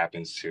this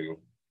happens to.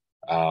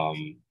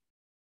 I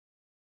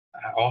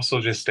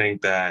also just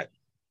think that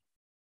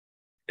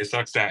it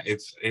sucks that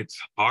it's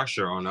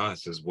harsher on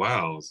us as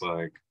well. It's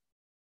like,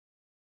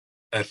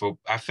 I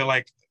feel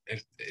like,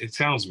 if it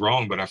sounds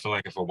wrong, but I feel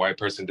like if a white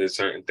person did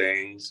certain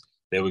things,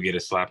 they would get a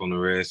slap on the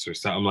wrist or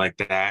something like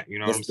that. You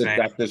know what I'm saying?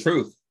 That's the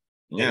truth.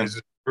 Yeah, it's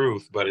the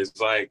truth, but it's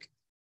like,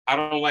 I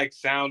don't like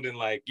sounding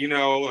like,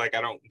 like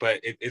I don't, but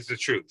it's the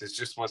truth. It's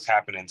just what's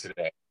happening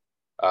today.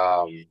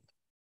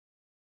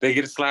 They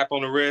get a slap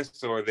on the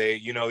wrist, or they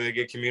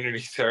get community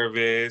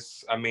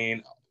service. I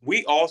mean,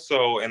 we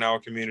also, in our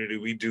community,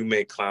 we do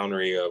make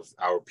clownery of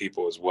our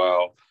people as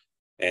well.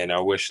 And I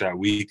wish that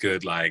we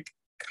could like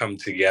come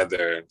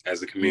together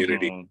as a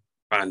community,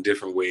 find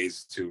different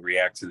ways to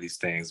react to these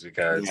things,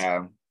 because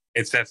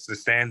it sets the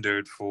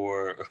standard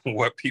for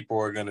what people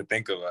are going to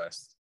think of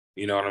us.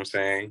 You know what I'm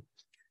saying?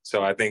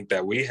 So I think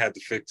that we had to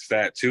fix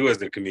that too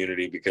as a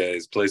community,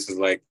 because places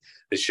like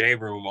the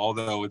Shade Room,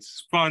 although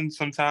it's fun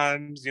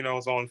sometimes,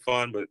 it's all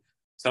fun, but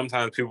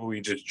sometimes people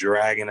be just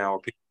dragging our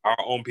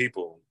own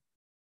people,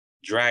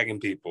 dragging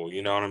people,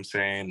 you know what I'm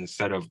saying?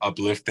 Instead of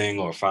uplifting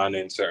or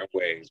finding certain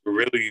ways. But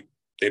really,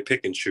 they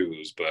pick and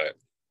choose, but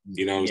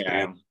you know what I'm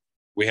saying?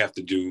 We have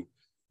to do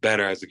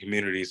better as a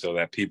community so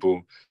that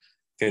people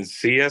can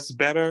see us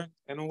better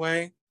in a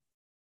way.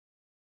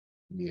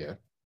 Yeah.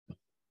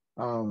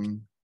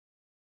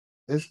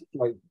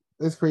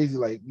 It's crazy,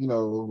 like,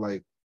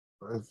 like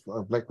if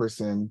a Black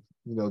person,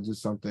 do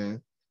something,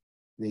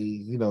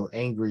 they,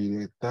 angry,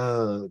 they're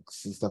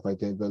thugs and stuff like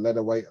that. But let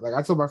a white, like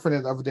I told my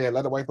friend the other day,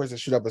 let a white person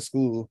shoot up a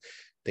school,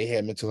 they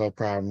had mental health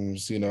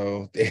problems,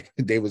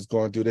 they was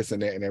going through this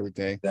and that and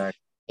everything. Exactly.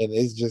 And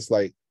it's just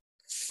like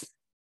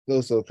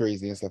so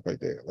crazy and stuff like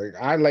that. Like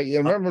I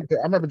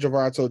remember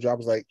Javarr told you, I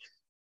was like,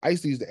 I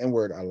used to use the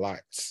N-word a lot,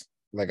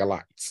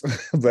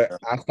 but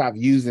I stopped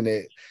using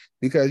it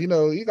because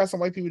you got some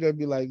white people that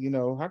be like,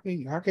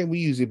 how can we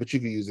use it, but you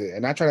can use it.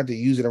 And I try not to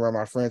use it around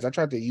my friends. I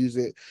tried to use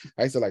it.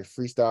 I used to like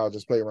freestyle,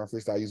 just play around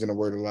freestyle using the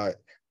word a lot,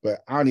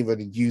 but I don't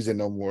even use it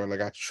no more.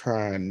 Like I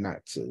try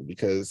not to,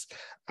 because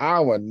I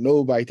don't want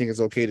nobody think it's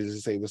okay to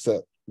just say what's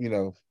up,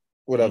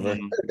 whatever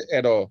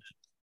at all.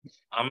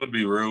 I'm gonna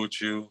be real with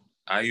you.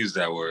 I use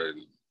that word.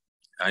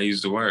 I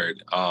use the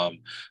word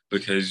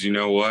because you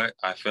know what?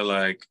 I feel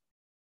like,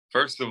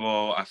 first of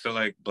all, I feel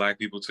like Black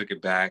people took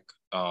it back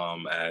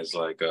as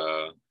like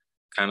a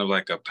kind of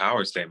like a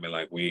power statement,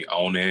 like we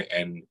own it,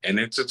 and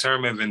it's a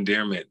term of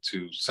endearment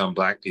to some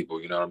Black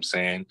people. You know what I'm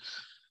saying?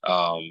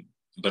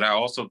 But I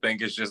also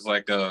think it's just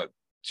like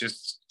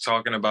just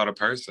talking about a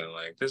person,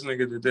 like this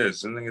nigga did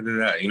this, this nigga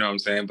did that. You know what I'm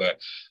saying? But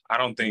I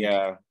don't think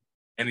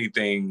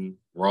anything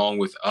wrong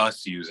with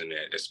us using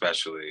it,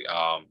 especially.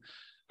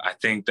 I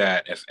think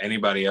that if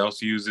anybody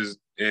else uses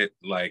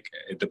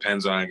it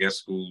depends on, I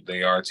guess, who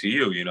they are to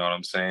you. You know what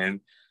I'm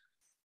saying?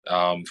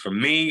 For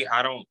me,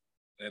 I don't.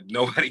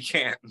 Nobody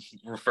can't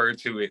refer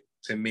to it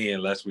to me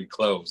unless we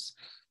close.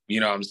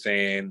 You know what I'm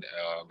saying?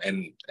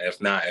 And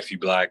if not, if you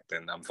black,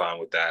 then I'm fine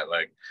with that.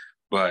 Like,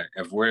 but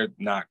if we're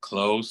not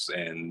close,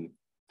 and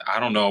I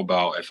don't know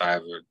about if I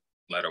ever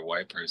let a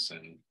white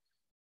person,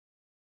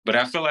 but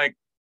I feel like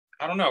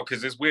I don't know,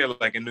 because it's weird.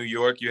 Like in New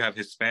York, you have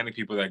Hispanic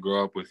people that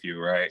grow up with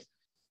you, right?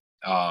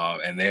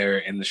 And they're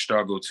in the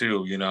struggle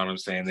too. You know what I'm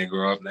saying? They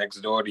grow up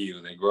next door to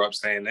you. They grow up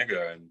saying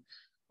nigga, and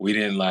we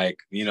didn't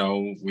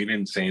we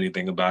didn't say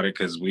anything about it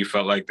because we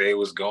felt like they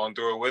was going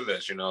through it with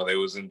us. You know, they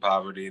was in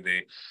poverty.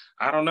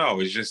 I don't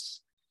know.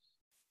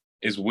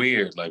 It's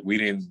weird. Like we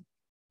didn't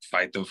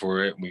fight them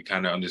for it. We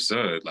kind of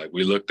understood. Like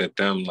we looked at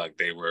them like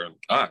they were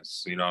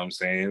us. You know what I'm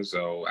saying?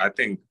 So I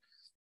think,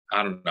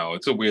 I don't know.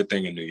 It's a weird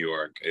thing in New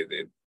York.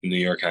 New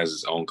York has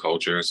its own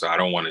culture. So I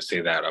don't want to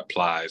say that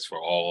applies for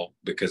all,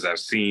 because I've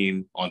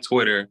seen on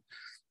Twitter,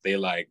 they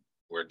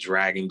were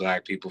dragging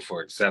black people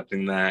for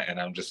accepting that. And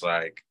I'm just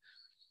like,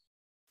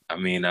 I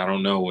mean, I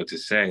don't know what to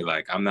say.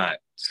 Like, I'm not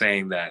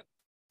saying that,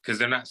 because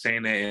they're not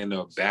saying it in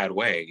a bad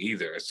way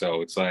either.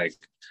 So it's like,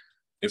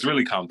 it's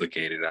really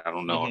complicated. I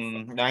don't know.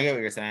 No, I get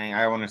what you're saying.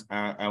 I 100%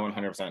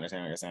 understand what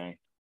you're saying.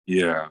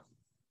 Yeah.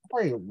 I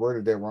probably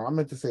worded that wrong. I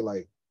meant to say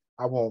like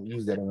I won't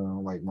use that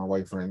around like my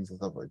white friends and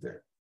stuff like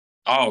that.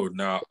 Oh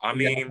no, I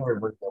mean,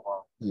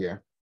 yeah,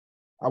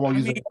 I won't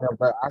use it,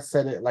 but I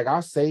said it like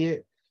I'll say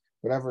it,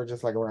 whatever,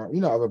 just like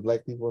around other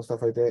black people and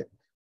stuff like that.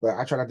 But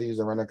I try not to use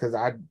it around because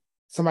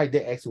somebody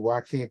did ask me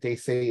why can't they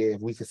say it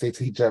if we could say it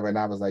to each other, and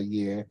I was like,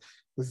 yeah,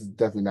 this is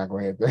definitely not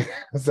going to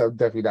happen. So I'm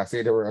definitely not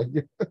saying it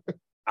around.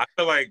 I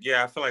feel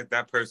like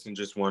that person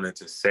just wanted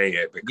to say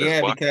it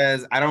because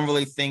because I don't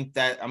really think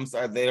that, I'm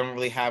sorry, they don't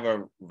really have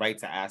a right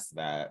to ask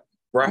that.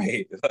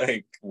 Right.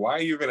 Like, why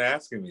are you even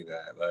asking me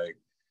that? Like,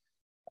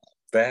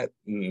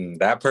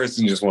 that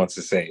person just wants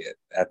to say it.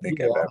 I think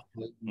at that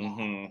point.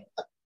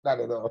 Not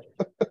at all.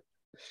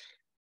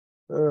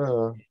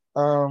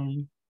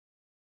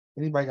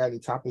 Anybody got any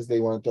topics they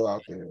want to throw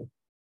out there?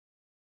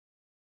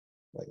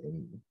 Like,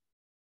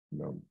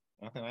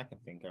 nothing I can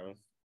think of.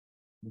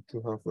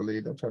 Too hopefully,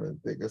 I'm trying to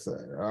think of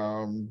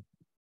something.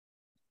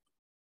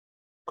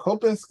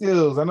 Coping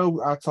skills. I know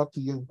I talked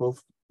to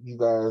both you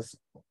guys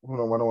on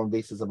a one-on-one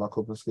basis about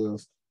coping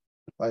skills.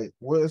 Like,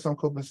 what are some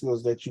coping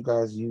skills that you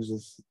guys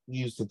use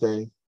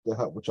today to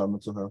help with your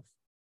mental health?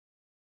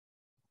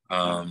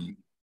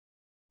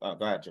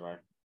 Go ahead, Javarr.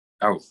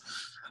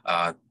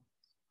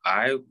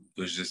 I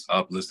was just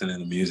up listening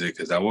to music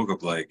because I woke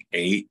up like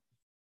 8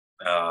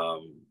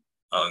 on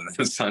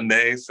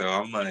Sunday. So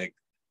I'm like,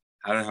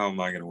 how the hell am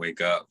I gonna wake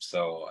up?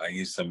 So I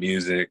used some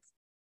music.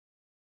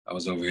 I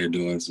was over here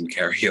doing some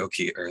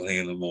karaoke early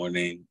in the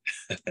morning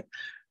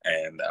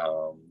and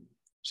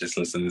just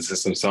listening to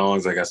some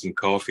songs. I got some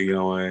coffee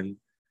on,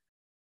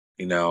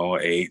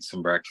 ate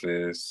some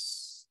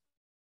breakfast.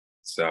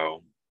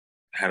 So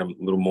had a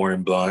little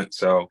morning blunt.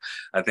 So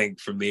I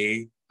think for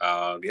me,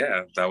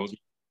 that was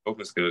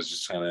coping skills,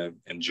 just trying to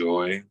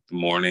enjoy the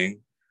morning.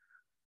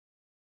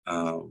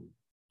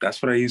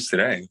 That's what I use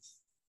today.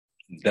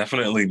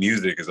 Definitely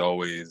music is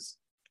always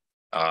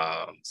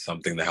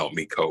something to help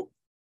me cope,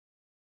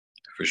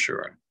 for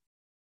sure.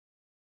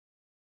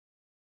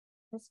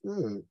 That's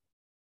good.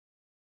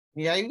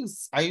 Yeah,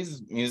 I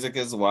use music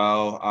as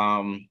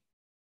well.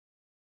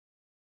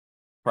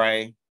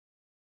 Pray.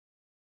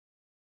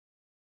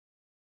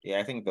 Yeah,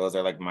 I think those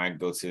are like my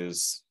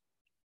go-tos.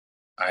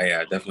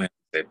 I definitely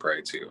say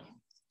pray too,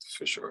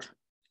 for sure.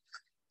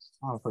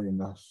 I don't pray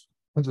enough.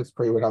 I just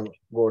pray when I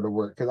go to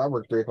work because I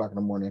work 3 o'clock in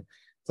the morning.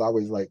 So I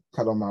always like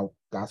cut on my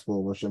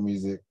gospel worship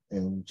music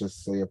and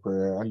just say a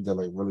prayer. I need to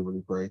like really,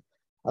 really pray.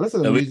 I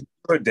listen to music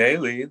for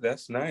daily.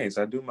 That's nice.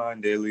 I do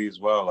mine daily as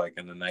well, like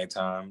in the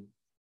nighttime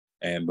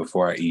and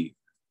before I eat.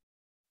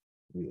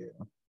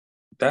 Yeah.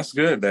 That's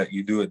good that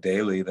you do it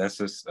daily. That's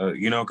just,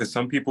 because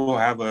some people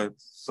have a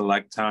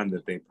select time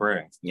that they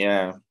pray.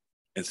 Yeah.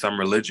 In some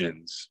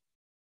religions.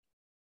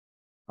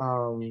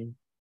 Another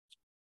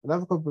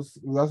couple.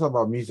 We also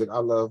about music. I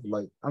love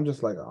I'm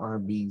just like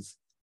R&B's.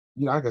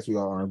 I guess we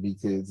all R&B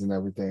kids and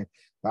everything.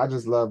 But I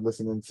just love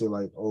listening to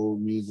like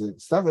old music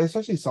stuff,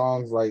 especially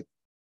songs like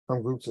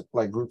from groups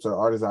or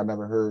artists I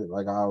never heard.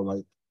 Like I'll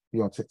like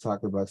be on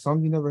TikTok and be like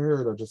songs you never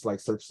heard, or just like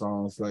search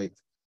songs like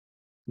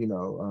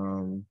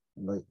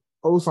like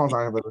old songs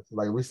I haven't listened to.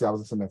 Like recently I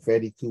was listening to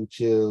Fatty Cool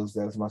Chills.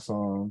 That's my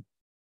song.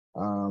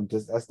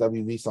 This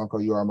SWV song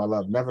called You Are My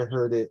Love. Never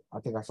heard it. I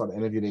think I saw the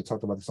interview, they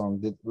talked about the song,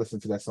 did listen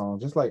to that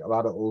song. Just like a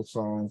lot of old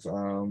songs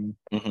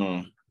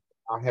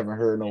I haven't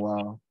heard in a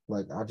while.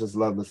 Like I just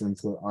love listening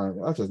to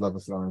R&B. I just love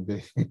listening to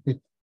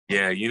R&B.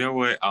 Yeah, you know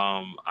what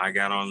I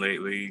got on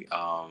lately?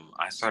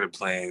 I started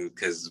playing,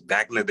 because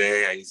back in the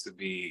day I used to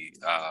be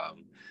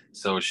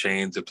so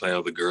ashamed to play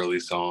all the girly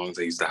songs.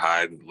 I used to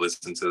hide and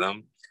listen to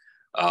them.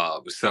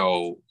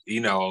 So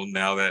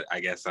now that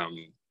I guess I'm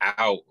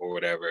out or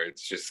whatever,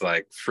 it's just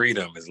like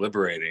freedom is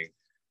liberating.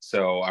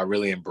 So I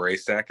really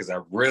embraced that because I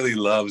really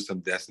love some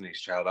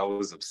Destiny's Child. I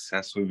was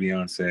obsessed with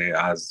Beyonce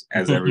as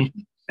every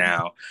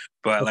now,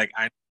 but like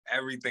I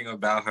everything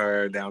about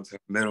her down to her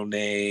middle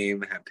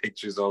name, had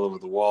pictures all over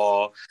the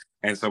wall.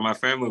 And so my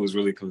family was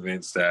really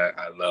convinced that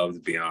I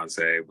loved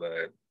Beyonce,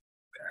 but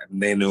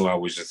they knew I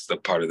was just a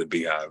part of the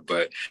Beehive.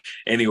 But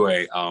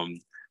anyway,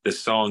 the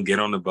song Get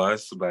on the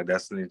Bus by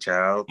Destiny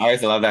Child. I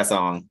used to love that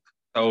song.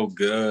 So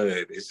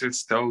good. It's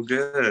just so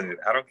good.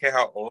 I don't care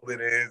how old it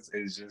is,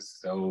 it's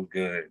just so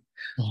good.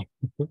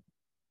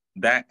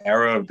 That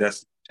era of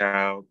Destiny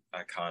Child,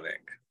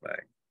 iconic.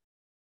 Like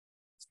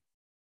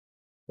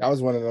I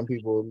was one of them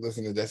people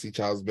listening to Destiny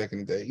Childs back in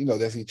the day. You know,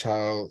 Destiny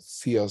Child,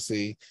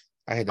 CLC.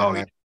 I had to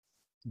hide.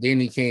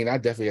 Danny Kane, I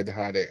definitely had to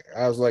hide it.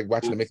 I was like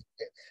watching the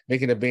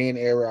making a band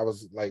era. I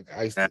was like,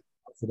 I used to watch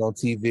it on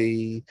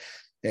TV.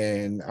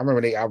 And I remember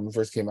when the album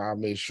first came out, I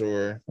made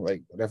sure,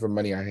 like, whatever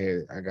money I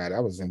had, I got it.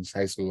 I was in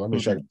high school. I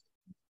made sure to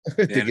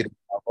get the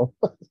album.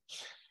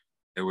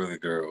 They were the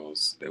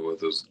girls. They were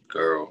those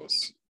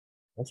girls.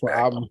 That's when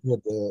albums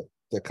had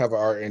the cover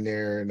art in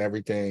there and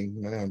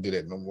everything. They don't do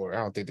that no more. I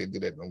don't think they do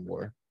that no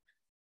more.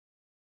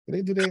 Do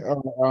they do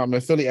that?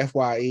 In Philly,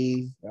 FYE.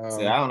 See,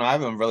 I don't know. I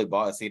haven't really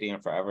bought a CD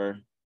in forever.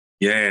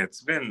 Yeah,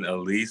 it's been at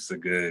least a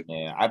good.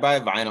 Yeah, I buy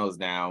vinyls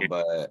now,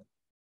 but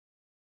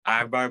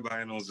I buy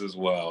vinyls as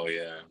well.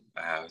 Yeah,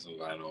 I have some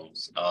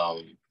vinyls.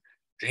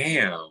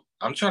 Damn,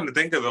 I'm trying to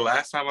think of the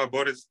last time I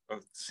bought a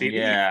CD.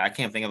 Yeah, I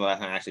can't think of the last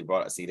time I actually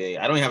bought a CD.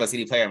 I don't even have a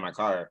CD player in my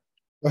car.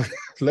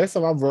 Last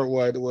time I bought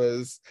one it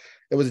was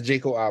a J.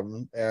 Cole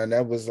album, and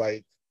that was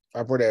like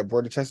I bought it at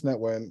Border Chestnut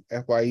when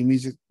FYE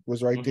Music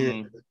was right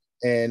there.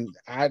 And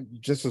I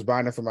just was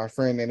buying it for my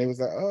friend, and it was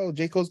like, oh,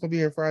 J. Cole's gonna be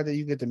here Friday.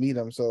 You get to meet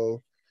him.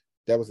 So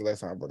that was the last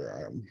time I bought it.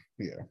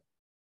 Yeah.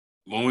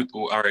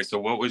 All right. So,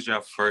 what was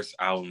your first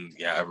album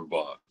you ever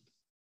bought?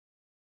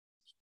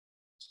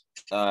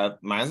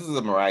 Mine was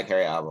the Mariah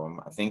Carey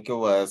album. I think it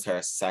was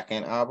her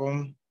second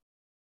album,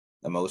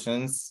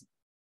 Emotions.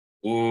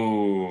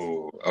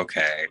 Ooh,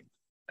 okay.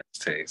 That's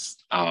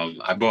taste.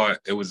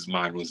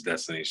 Mine was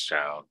Destiny's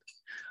Child,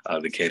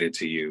 the Cater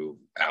to You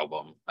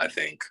album, I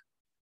think.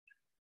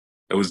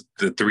 It was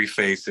the three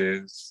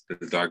faces,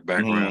 the dark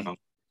background.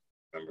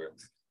 Remember?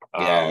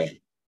 Yeah.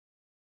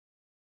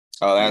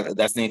 Oh,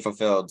 Destiny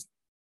Fulfilled.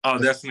 Oh,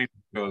 Destiny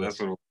Fulfilled. That's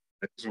what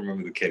I just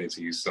remember the Cater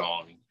to You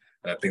song.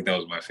 I think that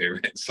was my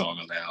favorite song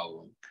on the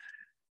album.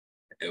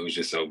 It was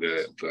just so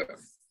good. But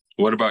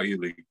what about you,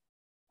 Lee?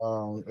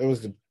 It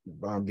was the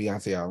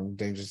Beyonce album,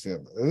 Dangerous. It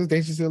was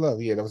Dangerous to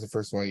Love. Yeah, that was the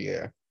first one.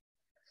 Yeah.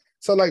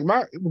 So like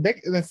I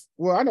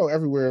know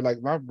everywhere.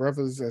 Like my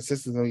brothers and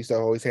sisters used to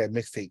always have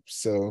mixtapes.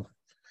 So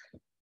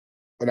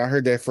when I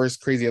heard that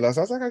first Crazy Love,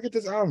 I was like, I get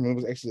this album. It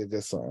was actually a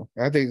good song.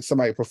 I think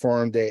somebody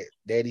performed that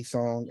Daddy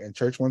song in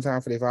church one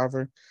time for their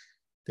father.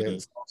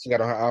 That she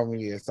got on her album.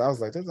 Yeah. So I was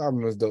like, this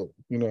album is dope.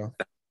 You know,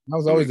 I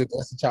was always a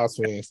Destiny Child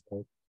fan.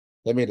 So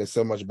that made it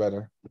so much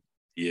better.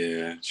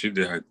 Yeah, she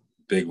did her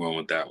big one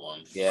with that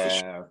one. Yeah.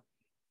 Sure.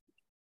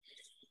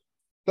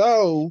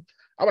 So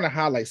I want to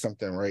highlight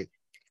something, right?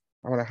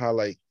 I want to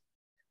highlight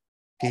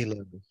gay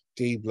love,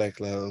 gay black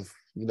love,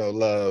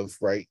 love,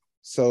 right?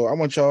 So I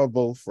want y'all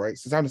both, right?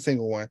 Since I'm the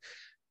single one, I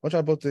want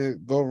y'all both to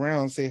go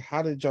around and say,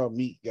 how did y'all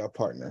meet your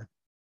partner?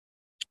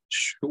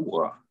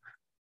 Sure.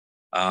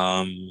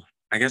 I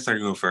guess I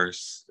can go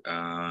first.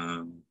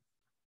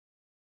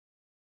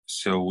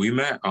 So we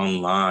met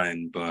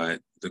online,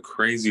 but the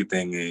crazy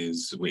thing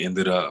is we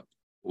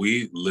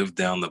lived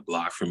down the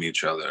block from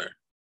each other,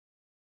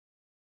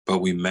 but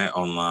we met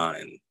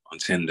online on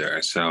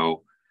Tinder.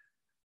 So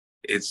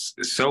it's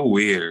so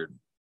weird.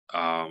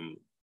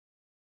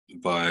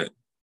 But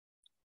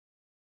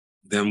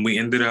then we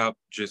ended up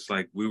just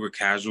like, we were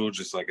casual,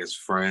 just like as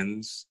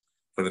friends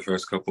for the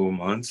first couple of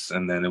months.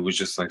 And then it was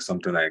just like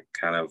something I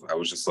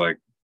was just like,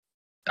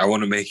 I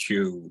want to make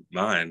you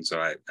mine. So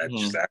I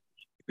just asked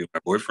you to be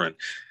my boyfriend.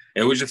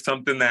 It was just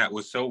something that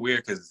was so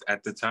weird because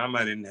at the time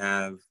I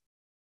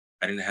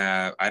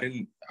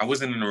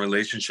wasn't in a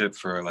relationship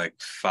for like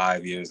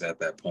 5 years at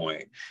that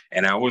point.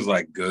 And I was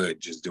like good,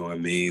 just doing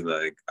me.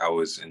 Like I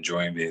was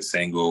enjoying being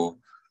single.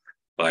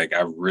 Like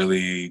I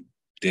really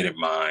didn't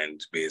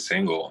mind being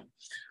single.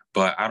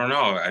 But I don't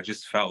know, I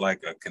just felt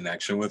like a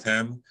connection with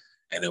him.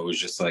 And it was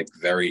just like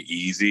very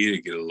easy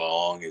to get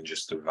along and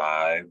just to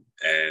vibe.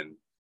 And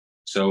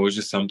so it was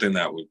just something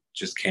that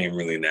just came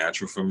really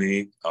natural for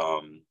me.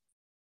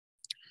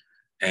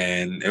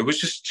 And it was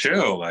just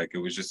chill. Like it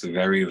was just a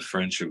very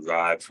friendship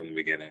vibe from the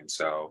beginning.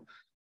 So,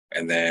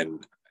 and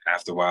then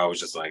after a while, I was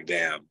just like,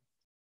 damn,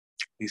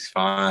 he's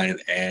fine.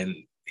 And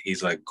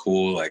he's like,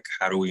 cool. Like,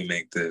 how do we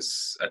make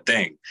this a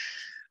thing?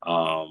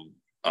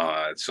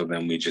 So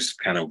then we just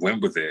kind of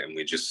went with it, and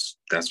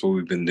that's what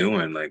we've been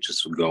doing. Like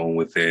just going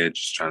with it,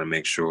 just trying to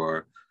make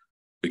sure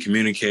we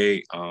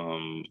communicate.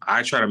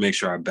 I try to make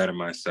sure I better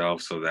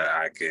myself so that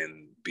I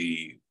can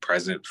be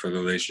present for the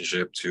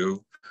relationship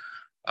too.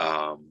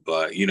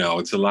 But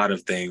it's a lot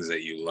of things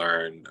that you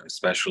learn,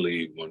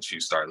 especially once you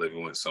start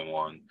living with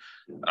someone.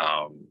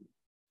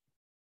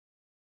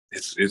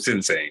 It's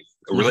insane.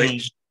 A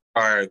relationship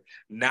are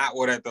not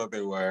what I thought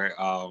they were.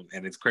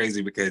 And it's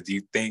crazy because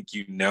you think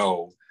you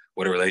know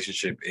what a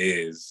relationship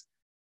is,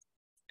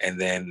 and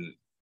then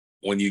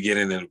when you get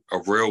in a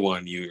real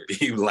one, you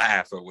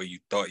laugh at what you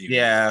thought you knew.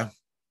 Yeah.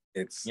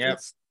 It's I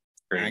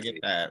crazy.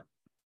 get that.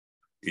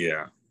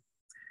 Yeah.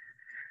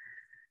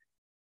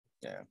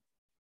 Yeah.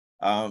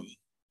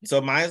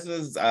 So mine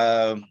was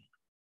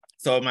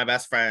so my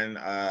best friend,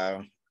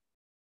 I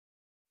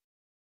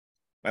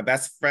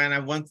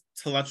went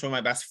to lunch with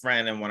my best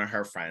friend and one of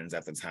her friends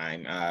at the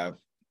time,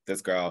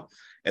 this girl,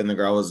 and the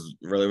girl was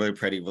really, really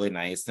pretty, really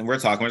nice. And we're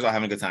talking, we're all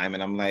having a good time.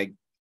 And I'm like,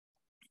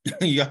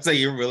 you say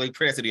you're really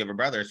pretty. I said, do you have a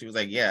brother? She was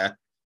like, yeah.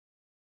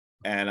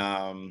 And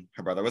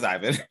her brother was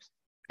Ivan.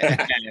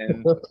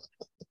 And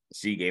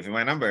she gave him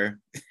my number.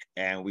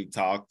 And we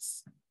talked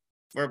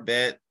for a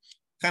bit,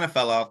 kind of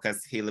fell off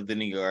because he lived in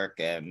New York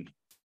and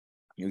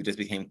we just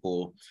became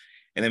cool.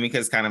 And then we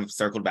just kind of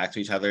circled back to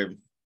each other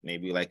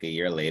maybe like a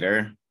year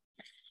later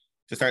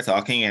to start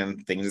talking,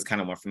 and things just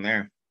kind of went from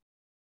there.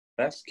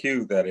 That's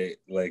cute that it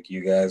like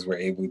you guys were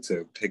able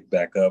to pick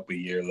back up a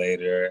year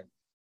later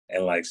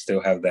and like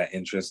still have that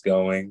interest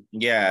going.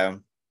 Yeah.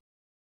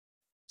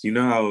 You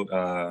know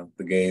how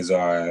the gays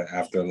are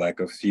after like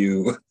a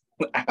few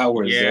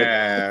hours.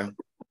 Yeah.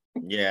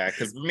 Yeah.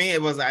 Because for me,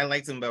 it was, I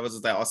liked him, but it was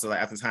just like also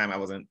like at the time I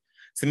wasn't,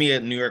 to me,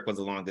 New York was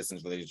a long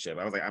distance relationship.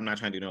 I was like, I'm not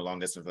trying to do no long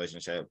distance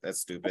relationship.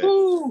 That's stupid.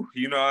 Ooh,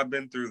 you know, I've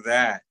been through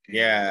that.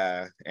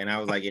 Yeah. And I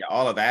was like, yeah,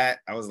 all of that.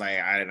 I was like,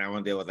 I didn't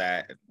want to deal with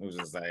that. It was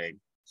just like,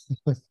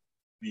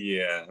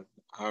 yeah.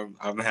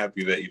 I'm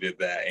happy that you did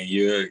that, and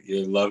your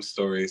love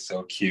story is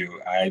so cute.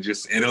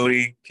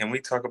 Italy. Can we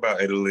talk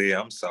about Italy?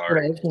 I'm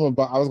sorry.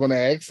 I was going to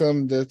ask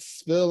him the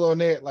spill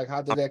on it. Like,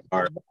 how did that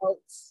come about?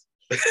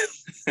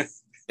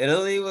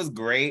 Italy was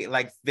great.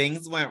 Like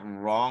things went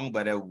wrong,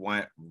 but it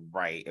went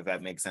right, if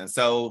that makes sense.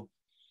 So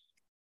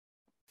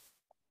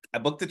I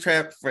booked the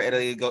trip for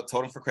Italy,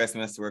 told him for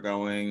Christmas we're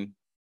going.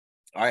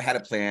 I had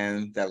a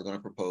plan that I was going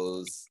to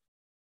propose.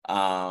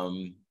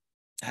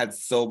 Had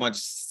so much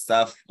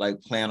stuff like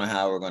planned on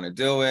how we're going to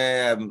do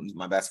it.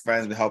 My best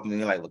friends were helping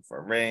me like look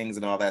for rings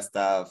and all that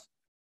stuff.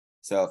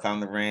 So I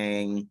found the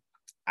ring.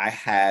 I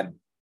had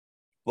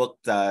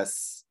booked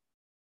us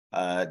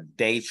a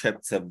day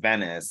trip to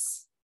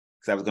Venice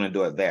because I was going to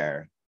do it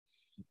there.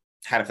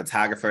 Had a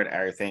photographer and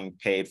everything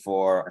paid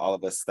for, all of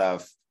this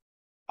stuff.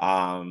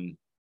 About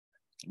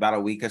a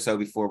week or so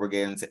before we're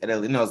getting to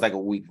Italy, no, it's like a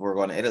week before we're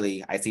going to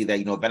Italy, I see that,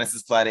 you know, Venice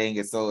is flooding.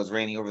 It's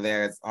raining over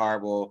there. It's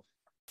horrible.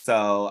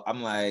 So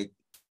I'm like,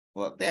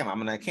 well, damn, I'm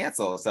going to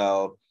cancel.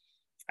 So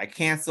I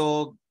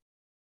canceled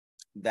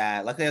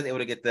that. Luckily, I was able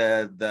to get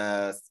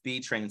the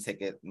speed train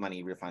ticket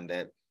money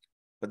refunded,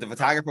 but the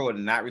photographer would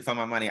not refund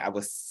my money. I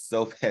was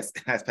so pissed.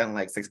 I spent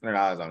like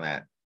 $600 on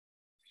that.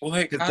 Well,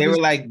 like, they were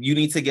like, you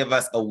need to give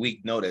us a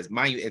week notice.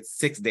 Mind you, it's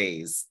 6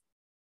 days.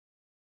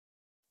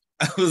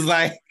 I was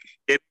like,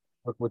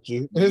 with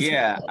you.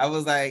 Yeah, I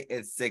was like,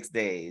 it's 6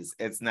 days.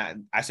 It's not,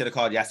 I should have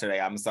called yesterday.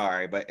 I'm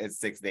sorry, but it's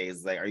 6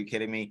 days. Like, are you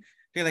kidding me?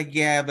 They're like,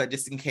 yeah, but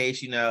just in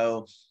case, you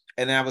know.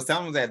 And then I was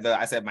telling them that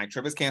I said, my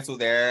trip is canceled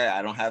there.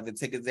 I don't have the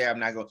tickets there. I'm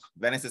not going.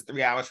 Venice is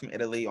 3 hours from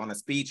Italy on a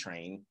speed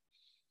train.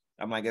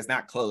 I'm like, it's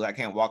not close. I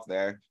can't walk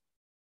there.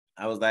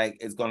 I was like,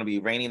 it's going to be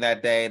raining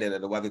that day.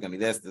 The weather's going to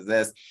be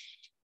this.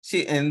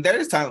 And they're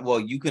just talking, well,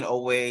 you can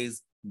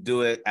always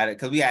do it at it,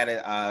 because we had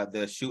it,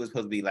 the shoot was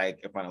supposed to be like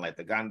in front of like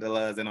the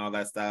gondolas and all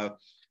that stuff.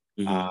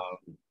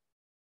 Mm-hmm.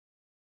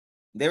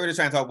 They were just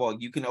trying to talk, well,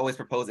 you can always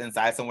propose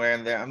inside somewhere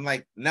in there. I'm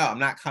like, no, I'm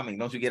not coming.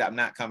 Don't you get it? I'm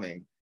not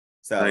coming.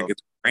 So like,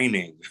 it's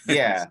raining.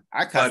 Yeah,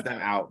 I cussed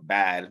them out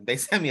bad. They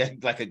sent me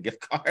like a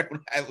gift card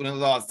when it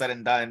was all said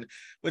and done,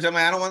 which I'm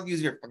like, I don't want to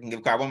use your fucking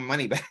gift card. I want my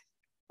money back.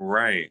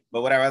 Right.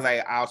 But whatever, I was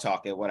like, I'll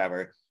chalk it,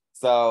 whatever.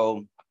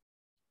 So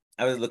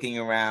I was looking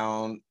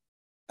around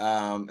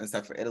and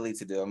stuff for Italy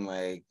to do. I'm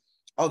like,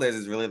 oh, there's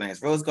this really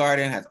nice rose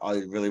garden, has all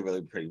these really,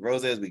 really pretty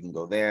roses. We can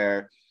go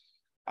there.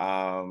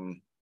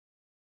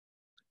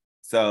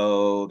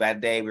 So that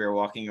day we were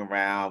walking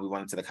around, we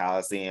went to the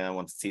Coliseum,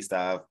 went to see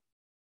stuff.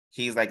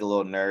 He's like a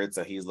little nerd,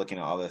 so he's looking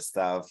at all this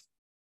stuff.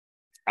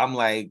 I'm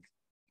like,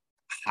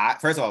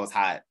 hot. First of all, it was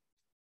hot.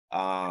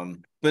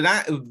 But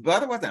the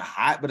weather wasn't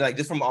hot, but like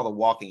just from all the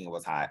walking, it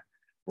was hot.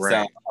 Right. So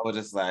I was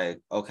just like,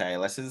 okay,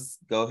 let's just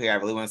go here. I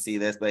really want to see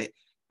this. But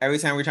every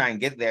time we try and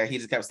get there, he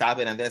just kept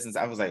stopping and this. And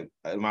I was like,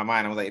 in my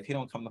mind, I was like, if he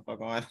don't come the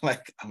fuck on,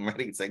 like, I'm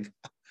ready to go.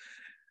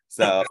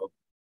 So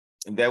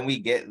then we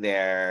get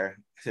there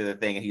to the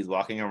thing and he's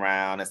walking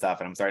around and stuff.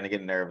 And I'm starting to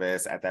get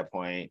nervous at that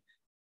point.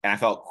 And I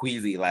felt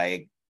queasy,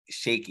 like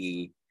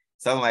shaky.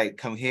 So I'm like,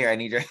 come here, I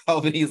need your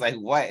help. And he's like,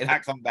 what? And I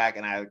come back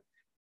and I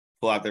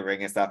pull out the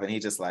ring and stuff. And he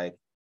just like,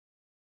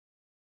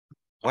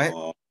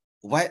 what?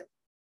 What?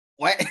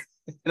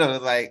 And I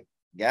was like,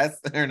 yes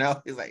or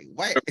no? He's like,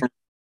 what?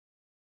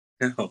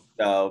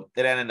 So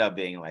it ended up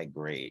being like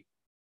great.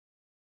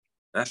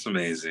 That's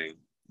amazing.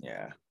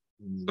 Yeah.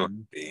 So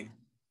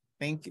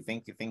thank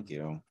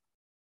you.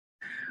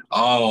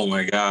 Oh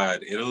my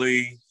God,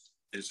 Italy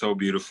is so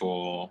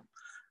beautiful.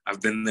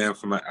 I've been there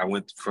I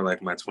went for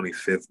like my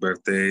 25th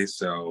birthday,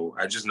 so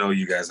I just know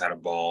you guys had a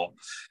ball.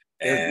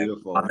 It was And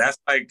beautiful. that's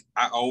like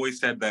I always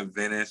said that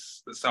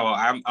Venice. So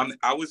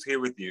I was here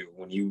with you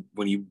when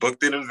you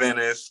booked it in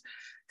Venice,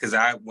 because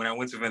when I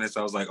went to Venice,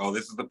 I was like, oh,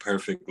 this is the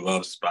perfect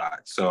love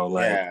spot. So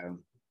like Yeah.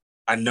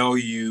 I know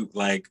you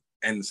like,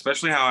 and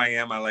especially how I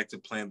am, I like to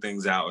plan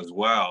things out as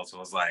well. So it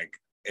was like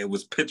it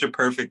was picture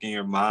perfect in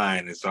your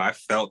mind, and so I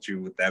felt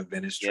you with that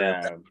Venice trip.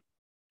 Yeah. That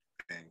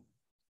thing.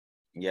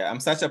 Yeah, I'm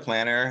such a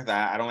planner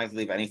that I don't like to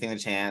leave anything to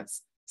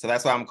chance. So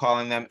that's why I'm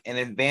calling them in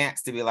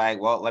advance to be like,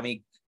 well, let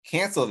me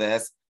cancel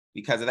this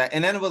because of that.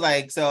 And then it was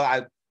like,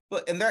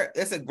 but and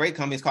it's a great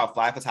company. It's called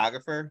Fly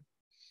Photographer.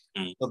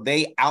 Mm. So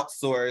they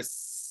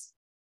outsource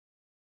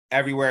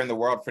everywhere in the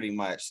world pretty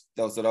much.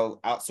 So they'll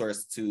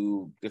outsource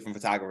to different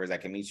photographers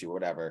that can meet you or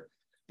whatever.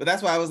 But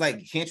that's why I was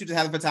like, can't you just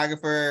have a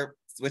photographer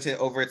switch it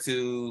over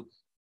to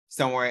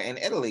somewhere in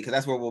Italy? Because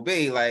that's where we'll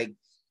be. Like,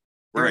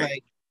 they were Right.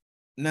 like,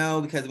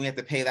 no, because we have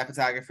to pay that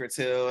photographer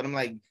too. And I'm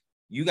like,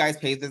 you guys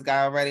paid this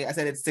guy already? I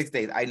said, it's 6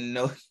 days. I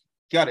know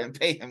y'all didn't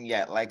pay him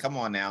yet. Like, come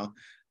on now.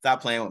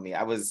 Stop playing with me.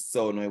 I was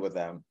so annoyed with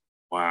them.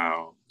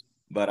 Wow.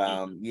 But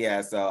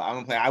yeah, so I'm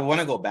gonna play. I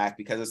want to go back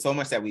because there's so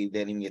much that we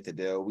didn't even get to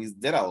do. We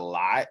did a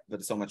lot, but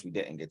there's so much we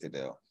didn't get to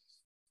do.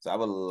 So I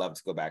would love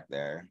to go back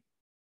there.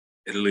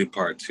 Italy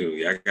part 2.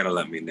 Yeah, gotta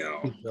let me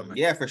know.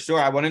 Yeah, for sure.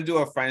 I want to do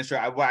a friend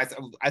trip.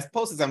 I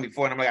posted something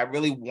before, and I'm like, I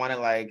really want to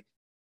like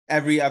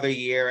every other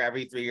year,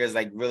 every 3 years,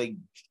 like really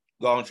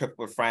go on a trip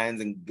with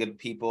friends and good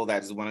people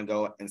that just want to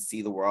go and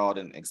see the world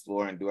and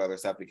explore and do other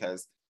stuff,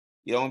 because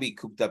you don't want to be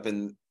cooped up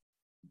in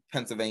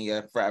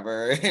Pennsylvania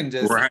forever and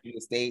just Right. in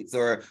the States,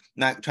 or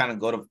not trying to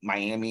go to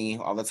Miami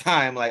all the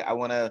time. Like, I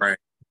want to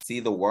see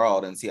the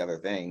world and see other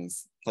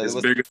things. So it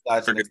was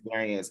such an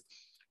experience.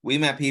 We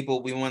met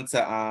people. We went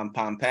to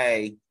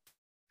Pompeii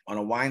on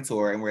a wine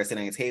tour, and we were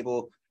sitting at a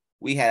table.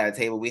 We had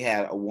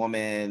a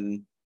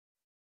woman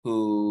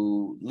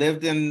who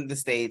lived in the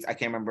States. I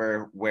can't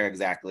remember where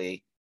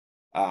exactly.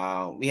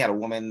 We had a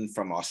woman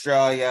from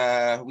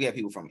Australia. We had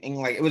people from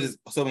England. Like, it was just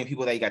so many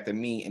people that you got to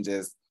meet and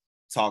just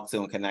talk to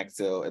and connect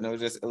to. And it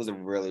was a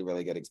really,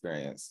 really good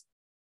experience.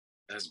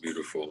 That's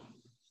beautiful.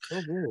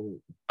 So good.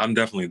 I'm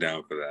definitely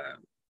down for that.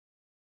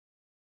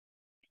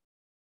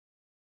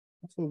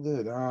 That's so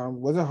good.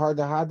 Was it hard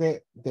to hide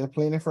that they're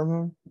planning from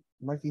him,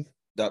 Mikey?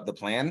 The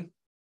plan?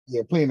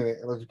 Yeah, planning it.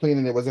 Was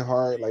planning it. Was it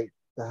hard, like,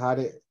 to hide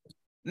it?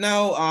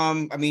 No,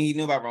 I mean, he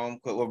knew about Rome.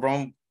 Well,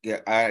 Rome,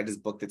 yeah, I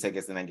just booked the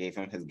tickets and I gave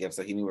him his gift,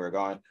 so he knew we were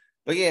going.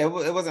 But yeah,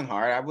 it wasn't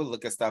hard. I would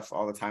look at stuff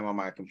all the time on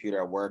my computer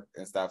at work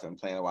and stuff and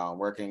playing it while I'm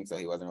working, so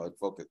he wasn't really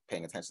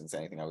paying attention to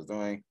anything I was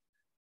doing.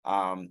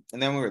 And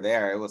then we were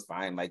there. It was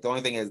fine. Like, the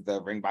only thing is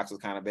the ring box was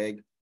kind of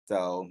big,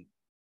 so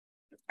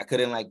I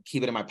couldn't like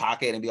keep it in my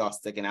pocket and be all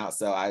sticking out.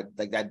 So I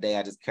like that day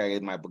I just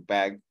carried my book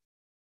bag,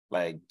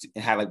 like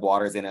it had like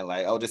waters in it,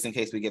 like, oh, just in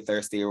case we get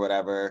thirsty or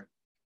whatever.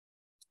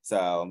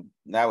 So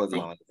that was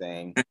the only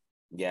thing.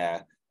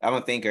 Yeah, I'm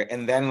a thinker.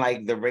 And then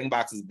like the ring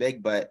box is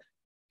big, but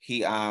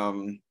he I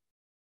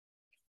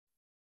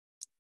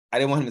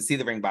didn't want him to see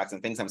the ring box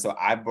and think something. So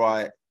I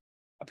brought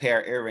a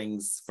pair of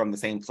earrings from the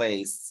same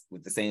place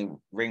with the same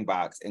ring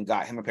box and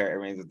got him a pair of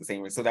earrings with the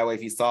same ring. So that way,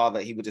 if he saw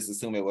that, he would just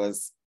assume it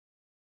was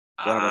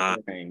one of our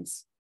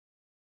earrings.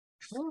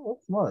 Oh,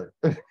 that's smart.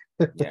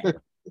 Yeah.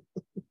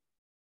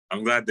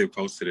 I'm glad they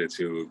posted it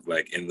too.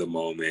 Like, in the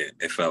moment,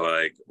 it felt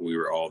like we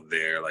were all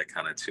there, like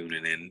kind of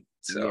tuning in.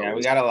 So yeah,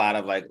 we got a lot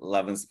of like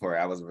love and support.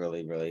 I was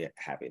really, really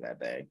happy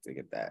that day to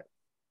get that.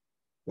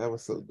 That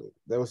was so good.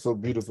 That was so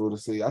beautiful to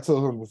see. I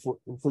told him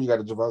before you got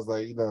the job, I was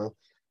like,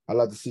 I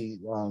love to see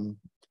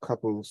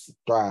couples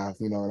thrive,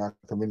 in our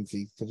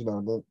community. Because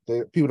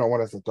people don't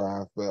want us to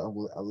thrive, but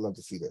I love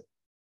to see that.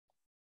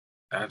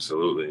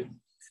 Absolutely.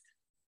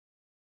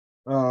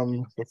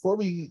 Before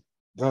we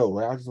go,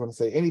 right, I just want to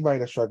say, anybody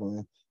that's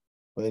struggling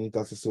with any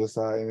thoughts of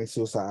suicide, any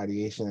suicide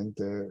ideation,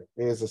 there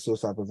is a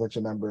suicide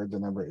prevention number. The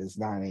number is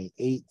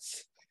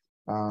 988.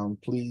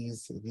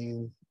 Please, if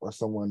you or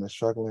someone that's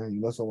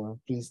struggling, someone,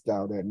 please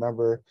dial that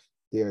number.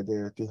 They're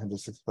there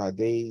 365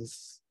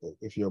 days.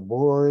 If you're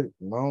bored,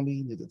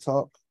 lonely, need to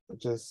talk, or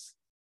just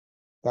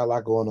got a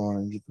lot going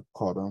on, you can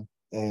call them.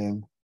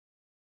 And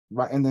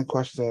my ending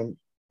question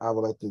I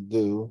would like to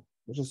do,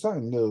 which is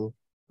something new,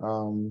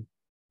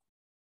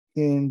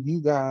 can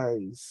you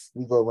guys,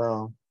 we go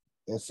around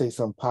and say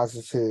some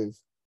positive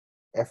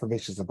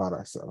affirmations about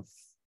ourselves?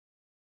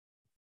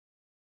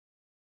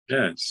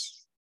 Yes.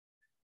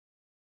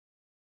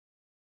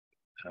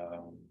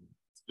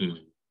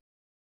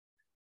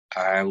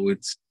 I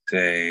would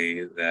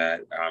say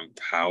that I'm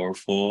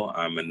powerful.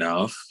 I'm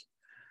enough.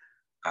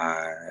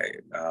 My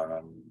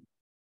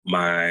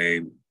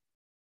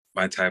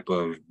type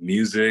of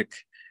music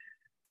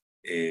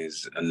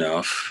is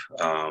enough.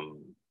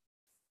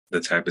 The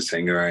type of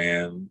singer I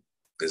am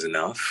is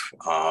enough.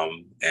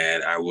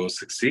 And I will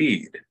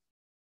succeed.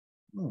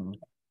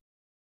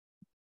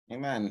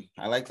 Amen.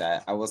 I like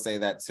that. I will say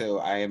that too.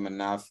 I am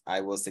enough.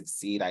 I will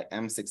succeed. I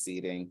am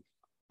succeeding.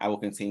 I will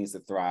continue to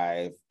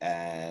thrive.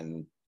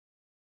 And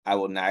I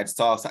will not. I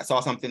saw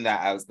something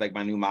that I was like,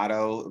 my new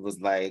motto. It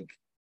was like,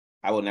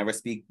 I will never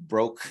speak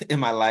broke in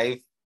my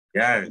life.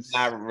 Yes.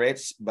 I'm not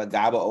rich, but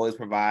God will always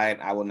provide.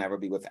 I will never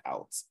be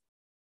without.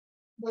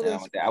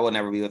 I will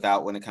never be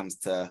without when it comes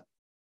to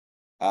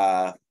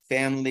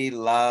family,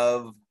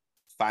 love,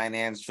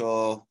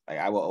 financial. Like,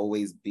 I will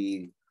always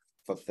be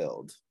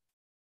fulfilled.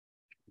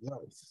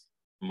 Nice.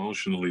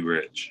 Emotionally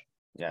rich.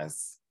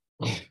 Yes.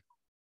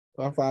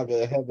 My father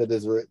in heaven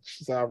is rich,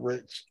 so I'm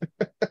rich.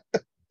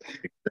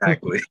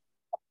 Exactly.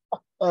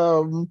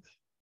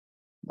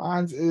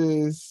 Mine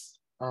is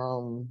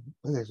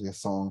it's actually a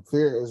song.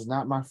 Fear is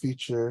not my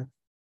future.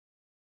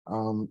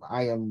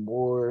 I am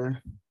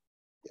more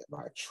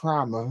my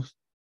trauma.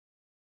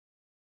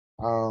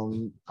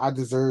 I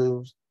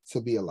deserve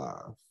to be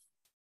alive.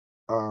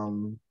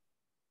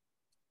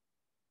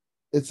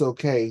 It's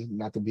okay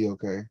not to be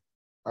okay.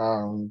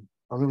 Only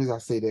reason I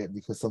say that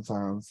because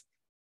sometimes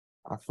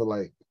I feel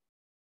like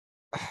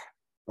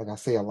I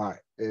say a lot,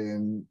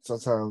 and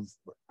sometimes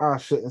I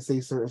shouldn't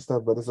say certain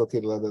stuff, but it's okay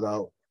to let it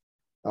out.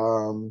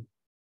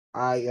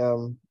 I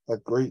am a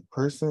great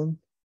person.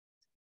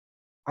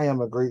 I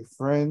am a great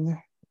friend.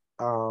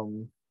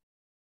 Um,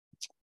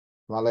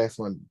 my last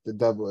one, the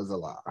devil is a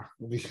lie,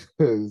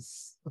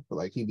 because I feel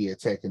like he be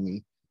attacking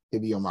me. He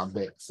be on my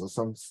back. So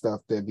some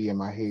stuff that be in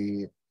my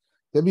head,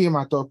 that be in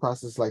my thought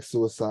process, like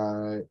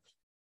suicide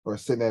or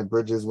sitting at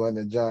bridges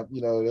wanting to jump.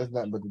 That's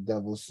nothing but the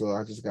devil. So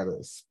I just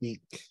gotta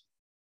speak.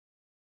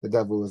 The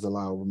devil is a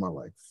lie over my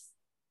life.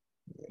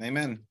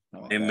 Amen.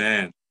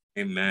 Amen.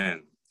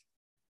 Amen.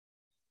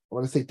 I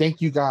want to say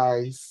thank you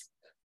guys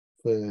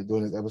for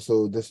doing this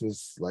episode. This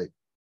was like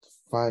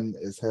fun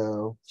as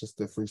hell, just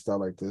to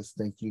freestyle like this.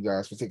 Thank you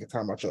guys for taking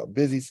time out your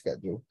busy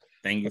schedule.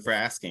 Thank you for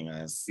asking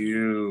us.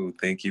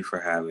 Thank you for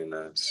having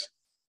us.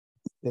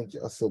 Thank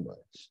you all so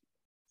much.